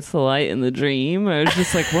Frodo gets the light in the dream. I was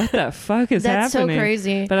just like, what the fuck is That's happening? So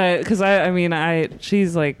crazy. But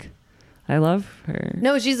she's like, I love her.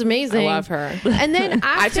 No, she's amazing. I love her. And then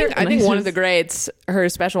after, I think one of the greats, her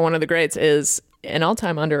special one of the greats is an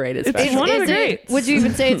all-time underrated special. It's one of the greats. Would you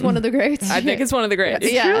even say it's one of the greats? I think it's one of the greats.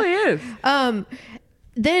 It really is.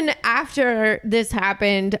 Then after this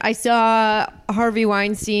happened, I saw Harvey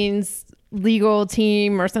Weinstein's legal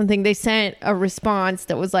team or something. They sent a response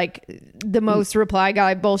that was like the most reply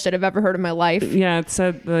guy bullshit I've ever heard in my life. Yeah, it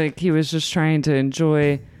said like he was just trying to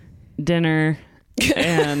enjoy dinner.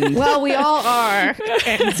 And well, we all are.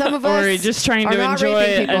 And some of us or just trying to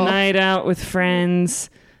enjoy a night out with friends.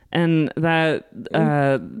 And that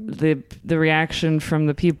the reaction from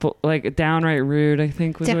the people, like downright rude, I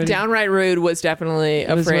think was downright rude was definitely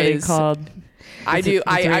a phrase called.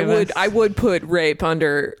 I would put rape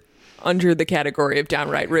under the category of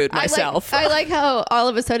downright rude myself. I like how all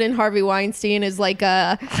of a sudden Harvey Weinstein is like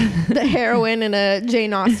the heroine in a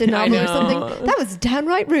Jane Austen novel or something. That was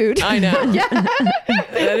downright rude. I know. Yeah.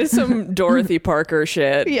 That is some Dorothy Parker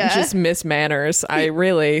shit. Yeah. Just Miss Manners. I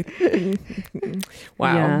really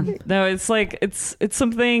wow. Yeah. No, it's like it's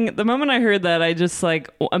something. The moment I heard that, I just like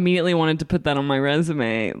immediately wanted to put that on my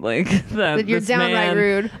resume. Like that you're downright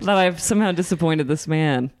rude. That I've somehow disappointed this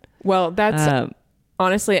man. Well, that's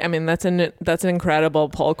honestly, I mean, that's an incredible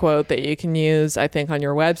pull quote that you can use, I think, on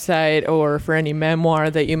your website or for any memoir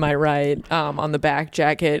that you might write on the back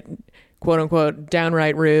jacket, quote unquote,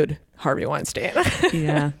 downright rude, Harvey Weinstein.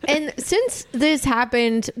 Yeah. And since this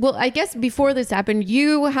happened, well, I guess before this happened,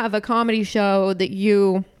 you have a comedy show that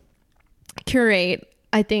you curate,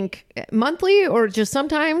 I think, monthly or just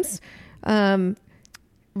sometimes.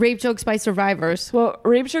 Rape Jokes by Survivors. Well,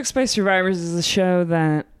 Rape Jokes by Survivors is a show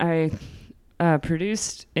that I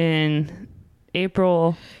produced in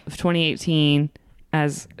April of 2018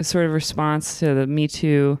 as a sort of response to the Me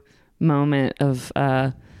Too moment of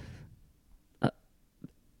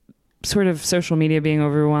sort of social media being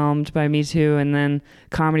overwhelmed by Me Too, and then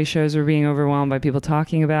comedy shows were being overwhelmed by people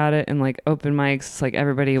talking about it, and like open mics, it's like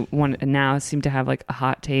everybody now seemed to have like a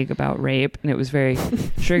hot take about rape, and it was very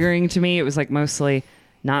triggering to me. It was like mostly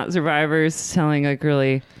not survivors telling like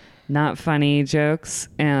really not funny jokes,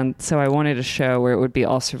 and so I wanted a show where it would be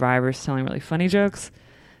all survivors telling really funny jokes,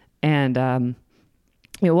 and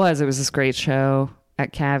it was this great show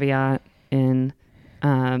at Caveat in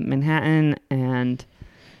Manhattan, and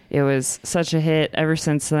it was such a hit. Ever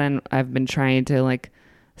since then, I've been trying to like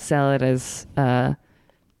sell it as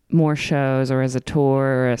more shows or as a tour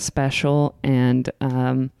or a special, and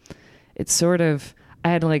it's sort of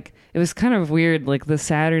it was kind of weird. Like the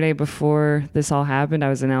Saturday before this all happened, I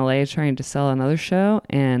was in LA trying to sell another show,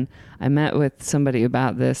 and I met with somebody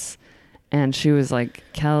about this, and she was like,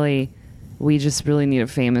 Kelly, we just really need a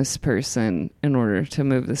famous person in order to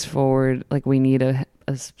move this forward. Like we need a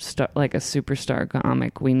star, like a superstar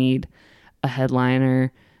comic. We need a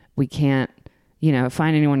headliner. We can't,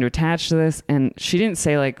 find anyone to attach to this. And she didn't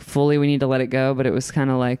say like fully we need to let it go, but it was kind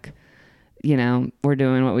of like, we're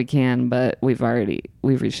doing what we can, but we've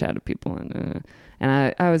reached out to people, and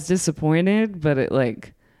I was disappointed, but it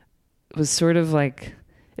was sort of like,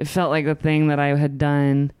 it felt like the thing that I had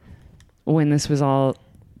done when this was all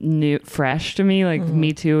new, fresh to me, like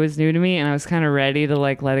Me Too was new to me, and I was kind of ready to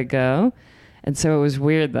like let it go. And so it was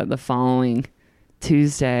weird that the following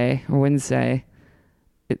Tuesday or Wednesday,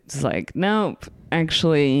 it's like, nope,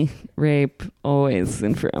 actually, rape always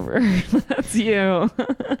and forever. That's you.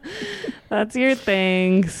 That's your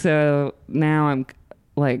thing. So now I'm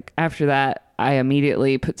like, after that, I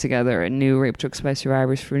immediately put together a new Rape Jokes by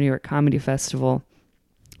Survivors for New York Comedy Festival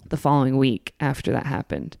the following week after that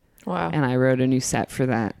happened. Wow. And I wrote a new set for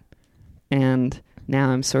that. And now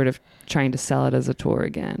I'm sort of trying to sell it as a tour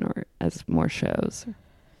again or as more shows.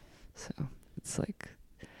 So it's like...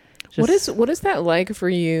 What is that like for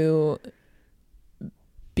you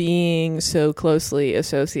being so closely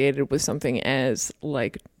associated with something as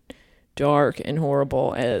like dark and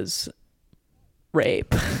horrible as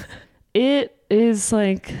rape? It is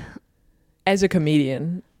like... As a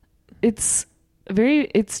comedian, it's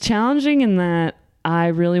challenging in that I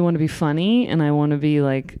really want to be funny and I want to be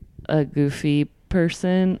like a goofy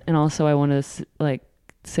person, and also I want to like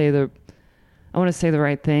say the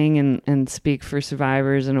right thing and speak for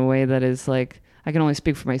survivors in a way that is like, I can only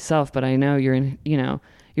speak for myself, but I know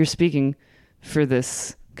you're speaking for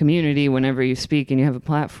this community whenever you speak and you have a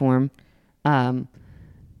platform. And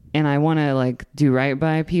I want to like do right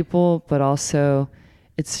by people, but also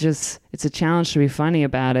it's a challenge to be funny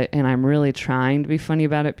about it. And I'm really trying to be funny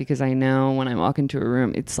about it because I know when I walk into a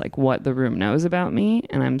room, it's like what the room knows about me.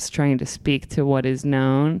 And I'm trying to speak to what is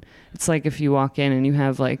known. It's like if you walk in and you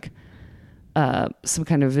have like some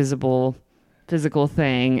kind of visible physical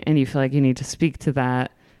thing and you feel like you need to speak to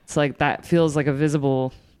that. It's like that feels like a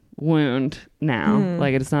visible wound now.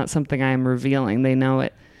 Like it's not something I'm revealing. They know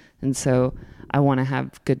it. And so I want to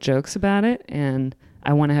have good jokes about it, and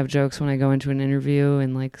I want to have jokes when I go into an interview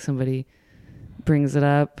and like somebody brings it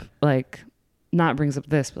up, like not brings up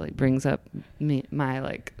this, but like brings up my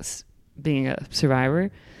like being a survivor.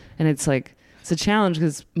 And it's like, it's a challenge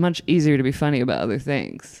because it's much easier to be funny about other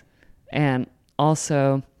things. And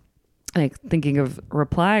also like thinking of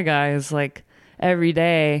reply guys, like every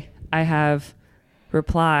day I have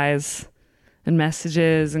replies and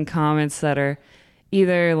messages and comments that are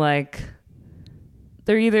either like,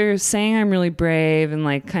 they're either saying I'm really brave and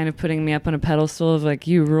like kind of putting me up on a pedestal of like,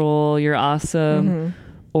 you rule, you're awesome.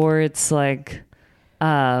 Or it's like,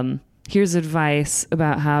 here's advice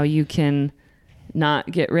about how you can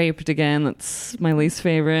not get raped again. That's my least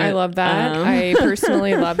favorite. I love that. I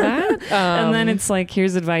personally love that. And then it's like,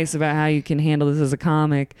 here's advice about how you can handle this as a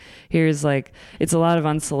comic. Here's like, it's a lot of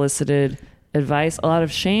unsolicited advice, a lot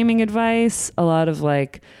of shaming advice, a lot of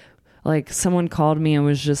like someone called me and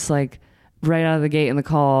was just like, right out of the gate in the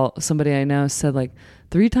call, somebody I know said like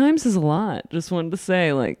 3 times is a lot. Just wanted to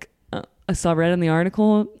say like, I read in the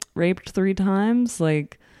article, raped 3 times.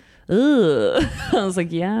 Like, ugh. I was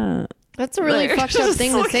like, yeah. That's a really fucked up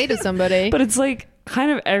thing to say to somebody. But it's like kind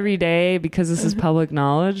of every day because this is public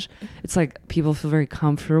knowledge. It's like people feel very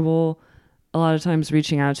comfortable a lot of times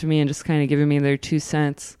reaching out to me and just kind of giving me their 2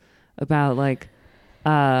 cents about like,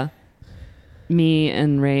 me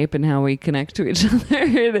and rape and how we connect to each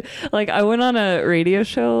other. Like I went on a radio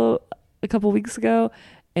show a couple weeks ago,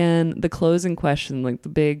 and the closing question, like the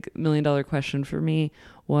big $1 million question for me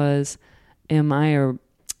was, am I a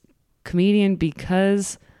comedian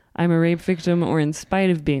because I'm a rape victim or in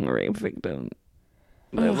spite of being a rape victim?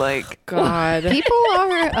 Oh, like, God. People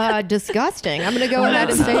are disgusting. I'm going to go ahead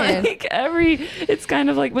and say like it's kind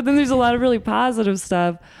of like, but then there's a lot of really positive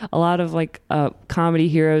stuff. A lot of like comedy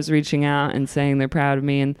heroes reaching out and saying they're proud of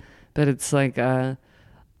me. But it's like,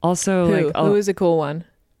 also who is a cool one?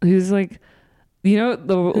 Who's like, you know,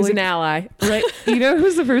 who's like, an ally, right? You know,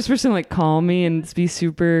 who's the first person to like call me and be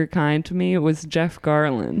super kind to me? It was Jeff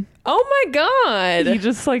Garlin. Oh my God. He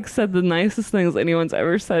just like said the nicest things anyone's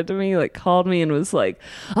ever said to me, like called me and was like,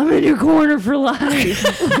 I'm in your corner for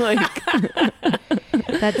life. Like,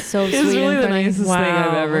 that's so sweet. It was really the funny. nicest thing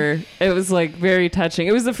I've ever. It was like very touching.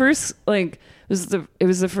 It was the first like, it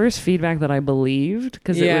was the first feedback that I believed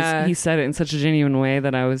because he said it in such a genuine way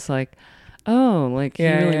that I was like, oh, like he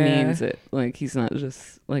really means it. Like he's not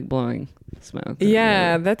just like blowing smoke.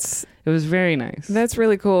 Yeah, really. It was very nice. That's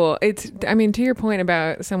really cool. I mean, to your point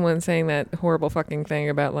about someone saying that horrible fucking thing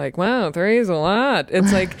about like, wow, 3 is a lot.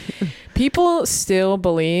 It's like people still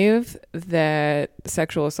believe that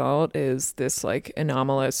sexual assault is this like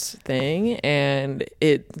anomalous thing, and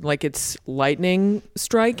it's lightning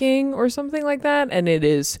striking or something like that, and it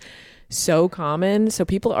is so common. So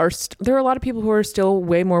people there are a lot of people who are still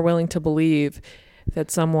way more willing to believe that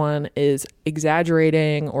someone is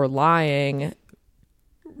exaggerating or lying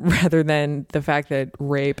rather than the fact that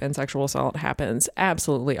rape and sexual assault happens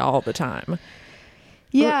absolutely all the time.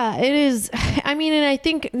 Yeah, it is. I mean, and I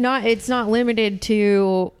think it's not limited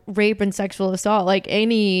to rape and sexual assault. Like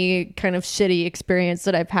any kind of shitty experience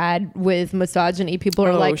that I've had with misogyny, people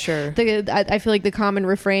are like, sure. I feel like the common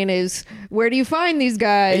refrain is, where do you find these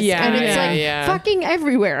guys? Yeah, and it's fucking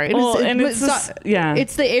everywhere.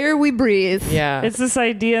 It's the air we breathe. Yeah. It's this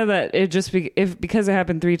idea that it just because it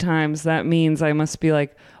happened 3 times, that means I must be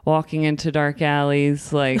like walking into dark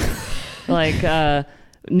alleys, like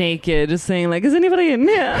naked, just saying like, "Is anybody in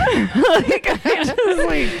here?" Like, I just,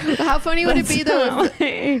 like, how funny would it be though?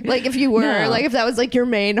 Like if you were like if that was like your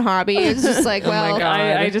main hobby, it's just like, well,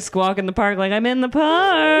 I just walk in the park like I'm in the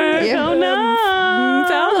park. Yeah. Oh no,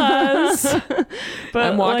 fellas! But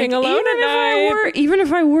I'm walking alone at night. Even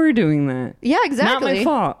if I were doing that, yeah, exactly, not my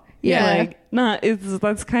fault. Yeah,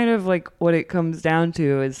 that's kind of like what it comes down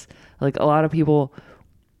to is like a lot of people,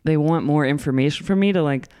 they want more information from me to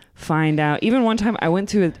like find out. Even one time I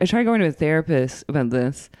tried going to a therapist about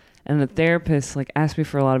this, and the therapist like asked me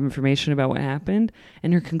for a lot of information about what happened,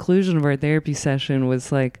 and her conclusion of our therapy session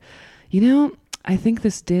was like, I think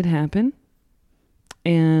this did happen,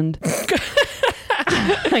 and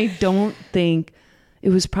I don't think it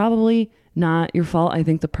was probably not your fault. I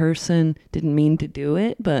think the person didn't mean to do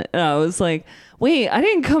it, but I was like, wait, I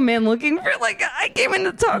didn't come in looking for like, I came in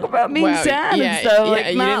to talk about being sad and stuff.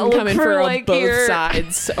 Like, you not didn't come in for like both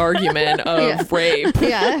sides argument of rape.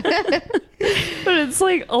 Yeah. But it's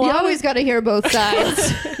like you always got to hear both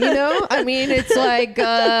sides. I mean, it's like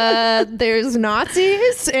there's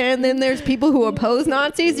Nazis and then there's people who oppose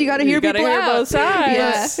Nazis. You got to hear people out. Both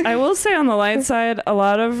sides. Yeah. I will say on the light side, a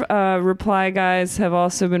lot of reply guys have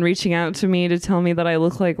also been reaching out to me to tell me that I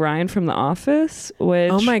look like Ryan from The Office.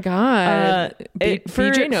 Which, oh my god,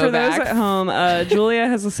 for those at home, Julia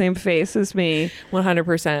has the same face as me,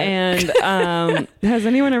 100%. And has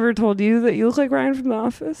anyone ever told you that you look like Ryan from The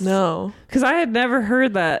Office? No. Because I had never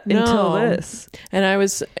heard that until this. And I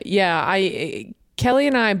was, Kelly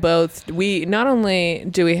and I both, we not only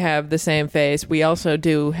do we have the same face, we also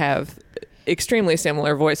do have extremely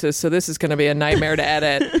similar voices, so this is going to be a nightmare to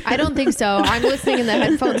edit. I don't think so. I'm listening in the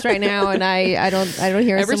headphones right now, and I don't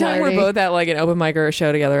hear every time we're both at like an open mic or a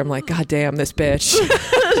show together. I'm like, God damn, this bitch.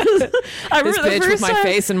 This bitch with my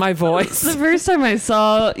face and my voice. The first time I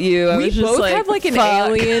saw you, I was just both like, have like an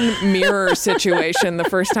alien mirror situation. The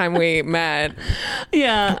first time we met,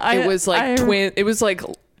 it was like twin. It was like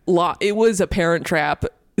it was a Parent Trap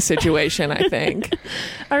situation. I think.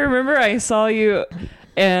 I remember I saw you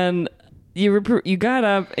and. You got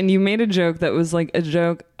up and you made a joke that was like a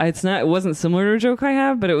joke. It wasn't similar to a joke I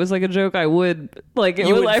have, but it was like a joke I would like. I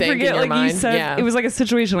forget, like mind. You said, it was like a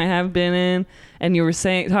situation I have been in, and you were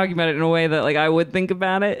talking about it in a way that like I would think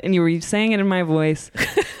about it, and you were saying it in my voice,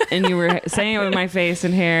 and you were saying it with my face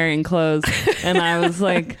and hair and clothes, and I was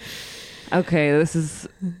like, okay, this is.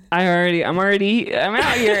 I'm out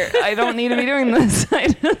here. I don't need to be doing this.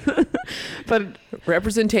 But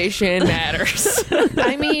representation matters.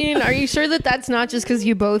 I mean, are you sure that that's not just because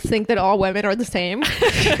you both think that all women are the same?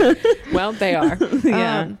 Well, they are.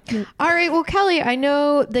 Yeah. All right. Well, Kelly, I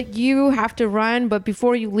know that you have to run, but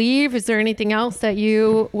before you leave, is there anything else that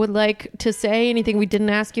you would like to say? Anything we didn't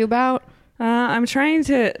ask you about? I'm trying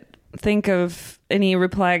to think of any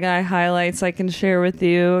reply guy highlights I can share with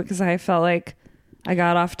you because I felt like I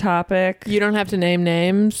got off topic. You don't have to name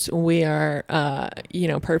names. We are,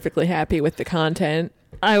 perfectly happy with the content.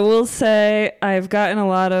 I will say I get a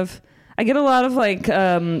lot of like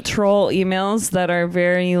troll emails that are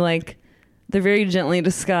very like, they're very gently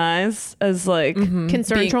disguised as like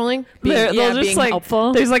concern trolling. They'll just being like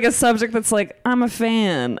helpful. There's like a subject that's like, I'm a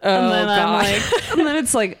fan, and then I'm like, and then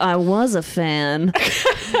it's like, I was a fan.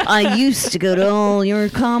 I used to go to all your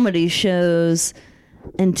comedy shows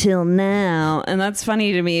until now, and that's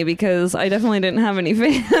funny to me because I definitely didn't have any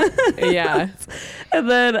fans. Yeah. And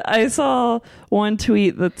then I saw one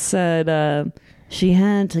tweet that said she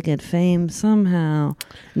had to get fame somehow.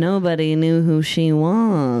 Nobody knew who she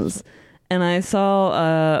was. And I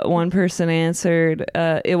saw one person answered,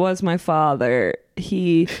 it was my father.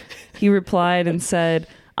 He replied and said,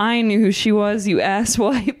 I knew who she was, you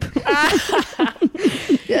asswipe.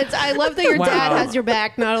 I love that your dad has your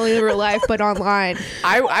back, not only in real life, but online.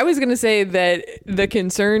 I was going to say that the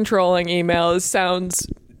concern trolling emails sounds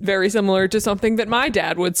very similar to something that my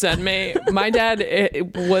dad would send me. My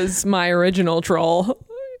dad was my original troll,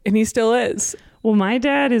 and he still is. Well, my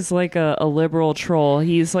dad is like a liberal troll.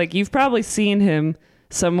 He's like, you've probably seen him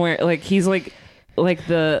somewhere. Like, he's like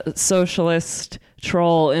the socialist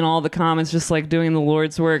troll in all the comments, just like doing the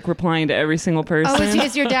Lord's work, replying to every single person. Oh,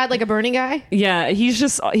 is your dad like a Bernie guy? Yeah, he's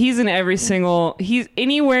in every single, he's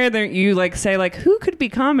anywhere that you like say like, who could be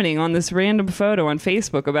commenting on this random photo on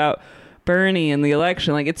Facebook about Bernie and the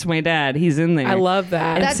election? Like, it's my dad. He's in there. I love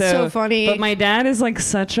that. And That's so funny. But my dad is like he's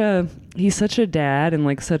such a dad and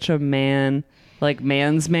like such a man. Like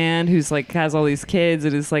man's man who's like has all these kids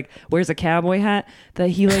and is like wears a cowboy hat that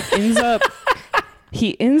he like ends up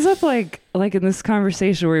he ends up like in this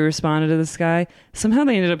conversation where he responded to this guy. Somehow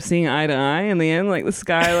they ended up seeing eye to eye in the end. Like this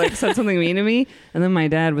guy like said something mean to me, and then my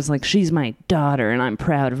dad was like, "She's my daughter, and I'm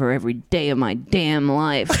proud of her every day of my damn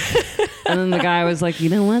life." And then the guy was like, "You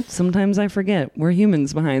know what? Sometimes I forget we're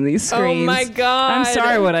humans behind these screens. Oh my God. I'm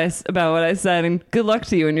sorry about what I said, and good luck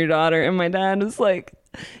to you and your daughter." And my dad was like,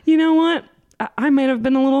 "You know what? I might have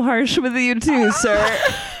been a little harsh with you too, sir."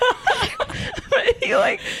 But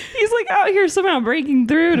he's like out here somehow breaking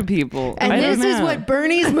through to people. And this is what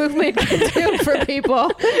Bernie's movement can do for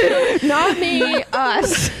people. Not me,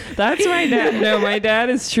 us. That's my dad. No, my dad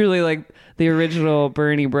is truly like the original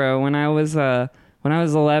Bernie bro. When I was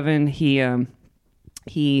 11,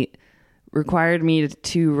 he required me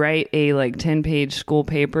to write a like 10-page school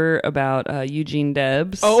paper about Eugene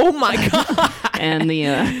Debs. Oh my God. And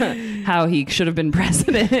the how he should have been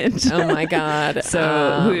president. Oh my God.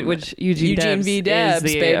 So which Eugene Debs V. Debs,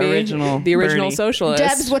 is the baby. original Bernie. Socialist.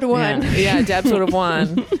 Debs would have won. Yeah, Debs would have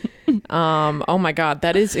won. Oh my God,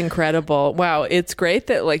 that is incredible. Wow, it's great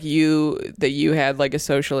that like you had like a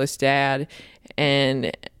socialist dad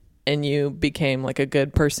and you became like a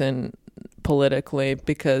good person politically,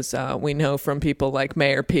 because we know from people like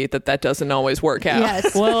Mayor Pete that doesn't always work out.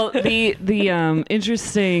 Yes. Well, the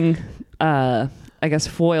interesting I guess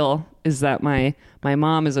foil is that my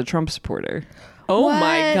mom is a Trump supporter. Oh What?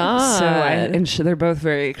 my God. So they're both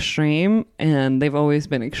very extreme, and they've always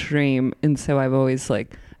been extreme, and so I've always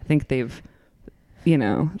like I think they've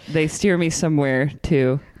they steer me somewhere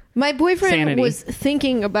to My boyfriend sanity. was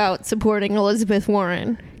thinking about supporting Elizabeth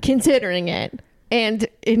Warren, considering it, and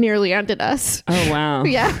it nearly ended us. Oh wow.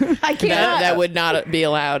 Yeah, I can't. that would not be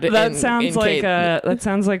allowed. That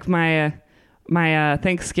sounds like my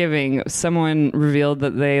Thanksgiving. Someone revealed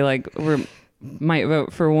that they might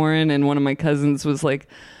vote for Warren, and one of my cousins was like,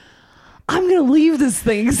 "I'm gonna leave this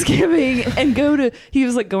Thanksgiving and go to." He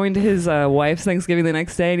was like going to his wife's Thanksgiving the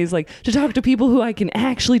next day, and he's like, to talk to people who I can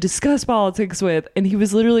actually discuss politics with. And he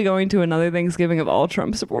was literally going to another Thanksgiving of all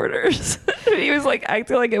Trump supporters. He was like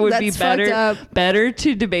acting like it would That's be fucked up. better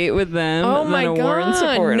to debate with them than a Warren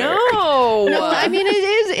supporter. No, I mean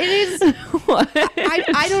it is.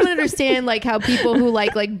 I don't understand like how people who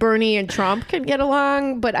like Bernie and Trump can get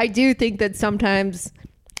along, but I do think that sometimes.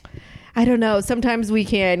 I don't know. Sometimes we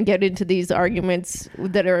can get into these arguments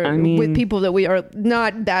that are with people that we are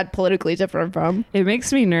not that politically different from. It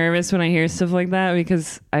makes me nervous when I hear stuff like that,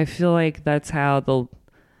 because I feel like that's how the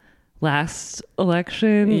last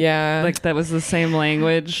election, like that was the same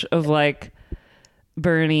language of like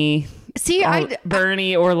Bernie.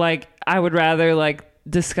 Bernie, or like I would rather like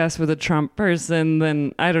discuss with a Trump person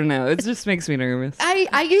than I don't know. It just makes me nervous.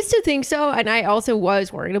 I used to think so, and I also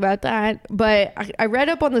was worried about that, but I read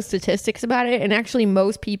up on the statistics about it, and actually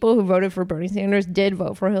most people who voted for Bernie Sanders did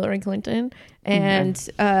vote for Hillary Clinton, and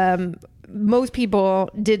most people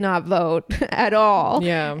did not vote at all.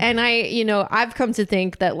 Yeah. And I've come to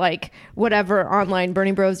think that like whatever online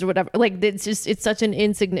Bernie Bros or whatever, like it's such an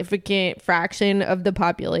insignificant fraction of the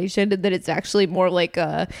population that it's actually more like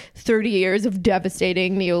 30 years of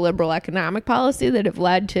devastating neoliberal economic policy that have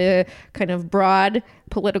led to kind of broad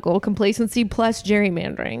political complacency plus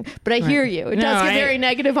gerrymandering. But I hear you. It does get very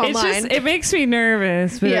negative online. It makes me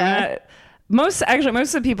nervous. But Yeah. most of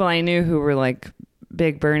the people I knew who were like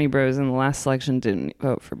big Bernie bros in the last election didn't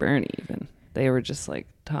vote for Bernie even. They were just like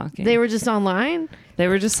talking. They were just online? They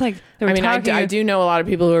were just like, they were talking. I do know a lot of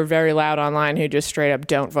people who are very loud online who just straight up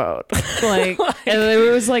don't vote. And there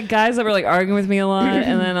was like guys that were like arguing with me a lot,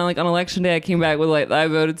 and then on election day I came back with like I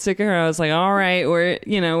voted sticker, and I was like, all right,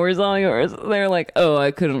 where's all yours? They're like, oh,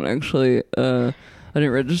 I couldn't actually I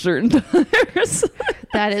didn't register in time.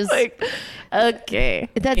 That is like, okay,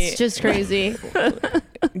 that's just crazy.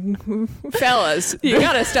 Fellas, you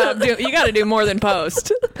gotta stop. You gotta do more than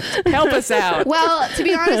post. Help us out. Well, to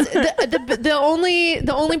be honest,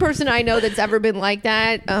 the only person I know that's ever been like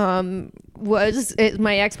that was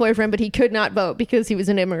my ex-boyfriend, but he could not vote because he was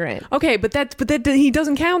an immigrant. Okay, but he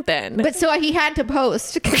doesn't count then. But so he had to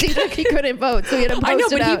post because he couldn't vote, so he had to post I know,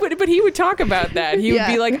 it but he would talk about that. He would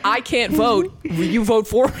be like, "I can't vote. You vote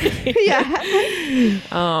for me."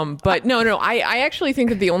 Yeah. But no. I actually think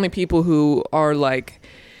that the only people who are like,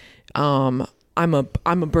 I'm a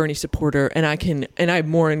Bernie supporter, and I'm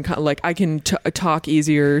more in I can talk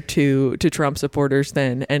easier to Trump supporters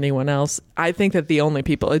than anyone else. I think that the only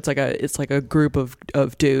people it's like a group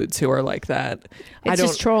of dudes who are like that. It's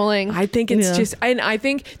just trolling. I think it's just, and I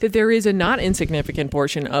think that there is a not insignificant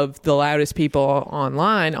portion of the loudest people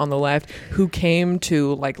online on the left who came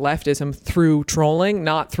to like leftism through trolling,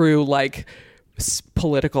 not through like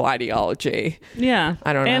political ideology. Yeah,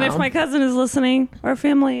 I don't know. And if my cousin is listening, our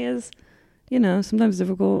family is sometimes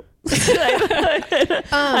difficult.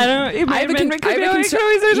 I don't. It might have been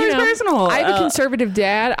personal. I have a conservative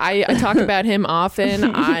dad. I talk about him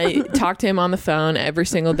often. I talk to him on the phone every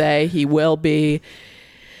single day. He will be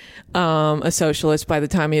a socialist by the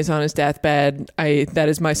time he is on his deathbed. That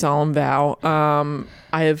is my solemn vow.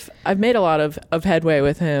 I've made a lot of headway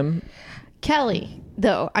with him. Kelly,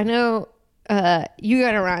 though, I know you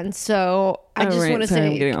got to run, so I just want to say,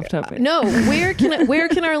 I'm getting off topic. No, where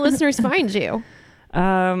can our listeners find you?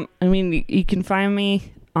 You can find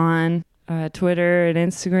me on Twitter and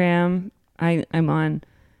Instagram. I'm on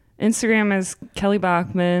Instagram as Kelly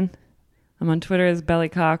Bachman. I'm on Twitter as Belly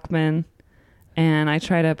Cockman. And I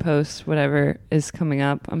try to post whatever is coming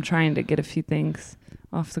up. I'm trying to get a few things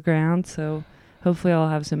off the ground, so hopefully I'll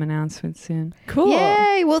have some announcements soon. Cool.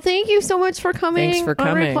 Yay. Well, thank you so much for coming. Thanks for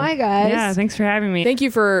coming. On Reply Guys. Yeah, thanks for having me. Thank you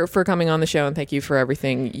for coming on the show, and thank you for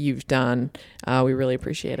everything you've done. We really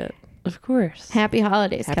appreciate it. Of course. Happy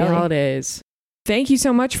holidays, Happy Kelly. holidays. Thank you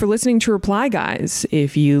so much for listening to Reply Guys.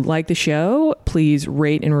 If you like the show, please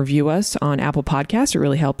rate and review us on Apple Podcasts. It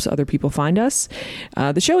really helps other people find us.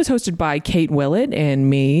 The show is hosted by Kate Willett and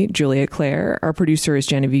me, Julia Claire. Our producer is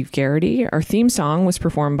Genevieve Garrity. Our theme song was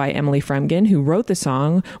performed by Emily Fremgen, who wrote the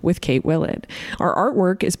song with Kate Willett. Our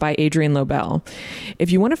artwork is by Adrian Lobel.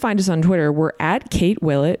 If you want to find us on Twitter, we're at Kate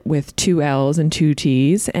Willett with 2 L's and 2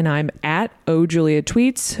 T's, and I'm at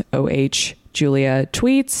OJuliaTweets, OH Julia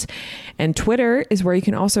Tweets, and Twitter is where you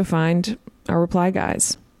can also find our Reply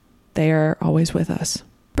Guys. They are always with us.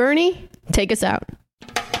 Bernie, take us out.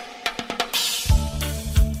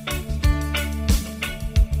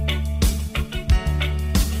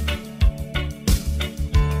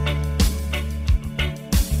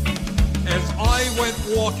 As I went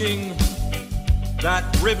walking that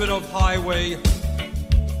ribbon of highway,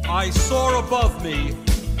 I saw above me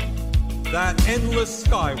that endless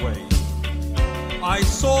skyway. I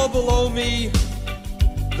saw below me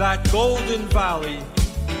that golden valley.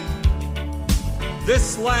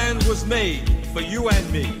 This land was made for you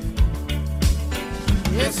and me.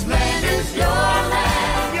 This land is yours.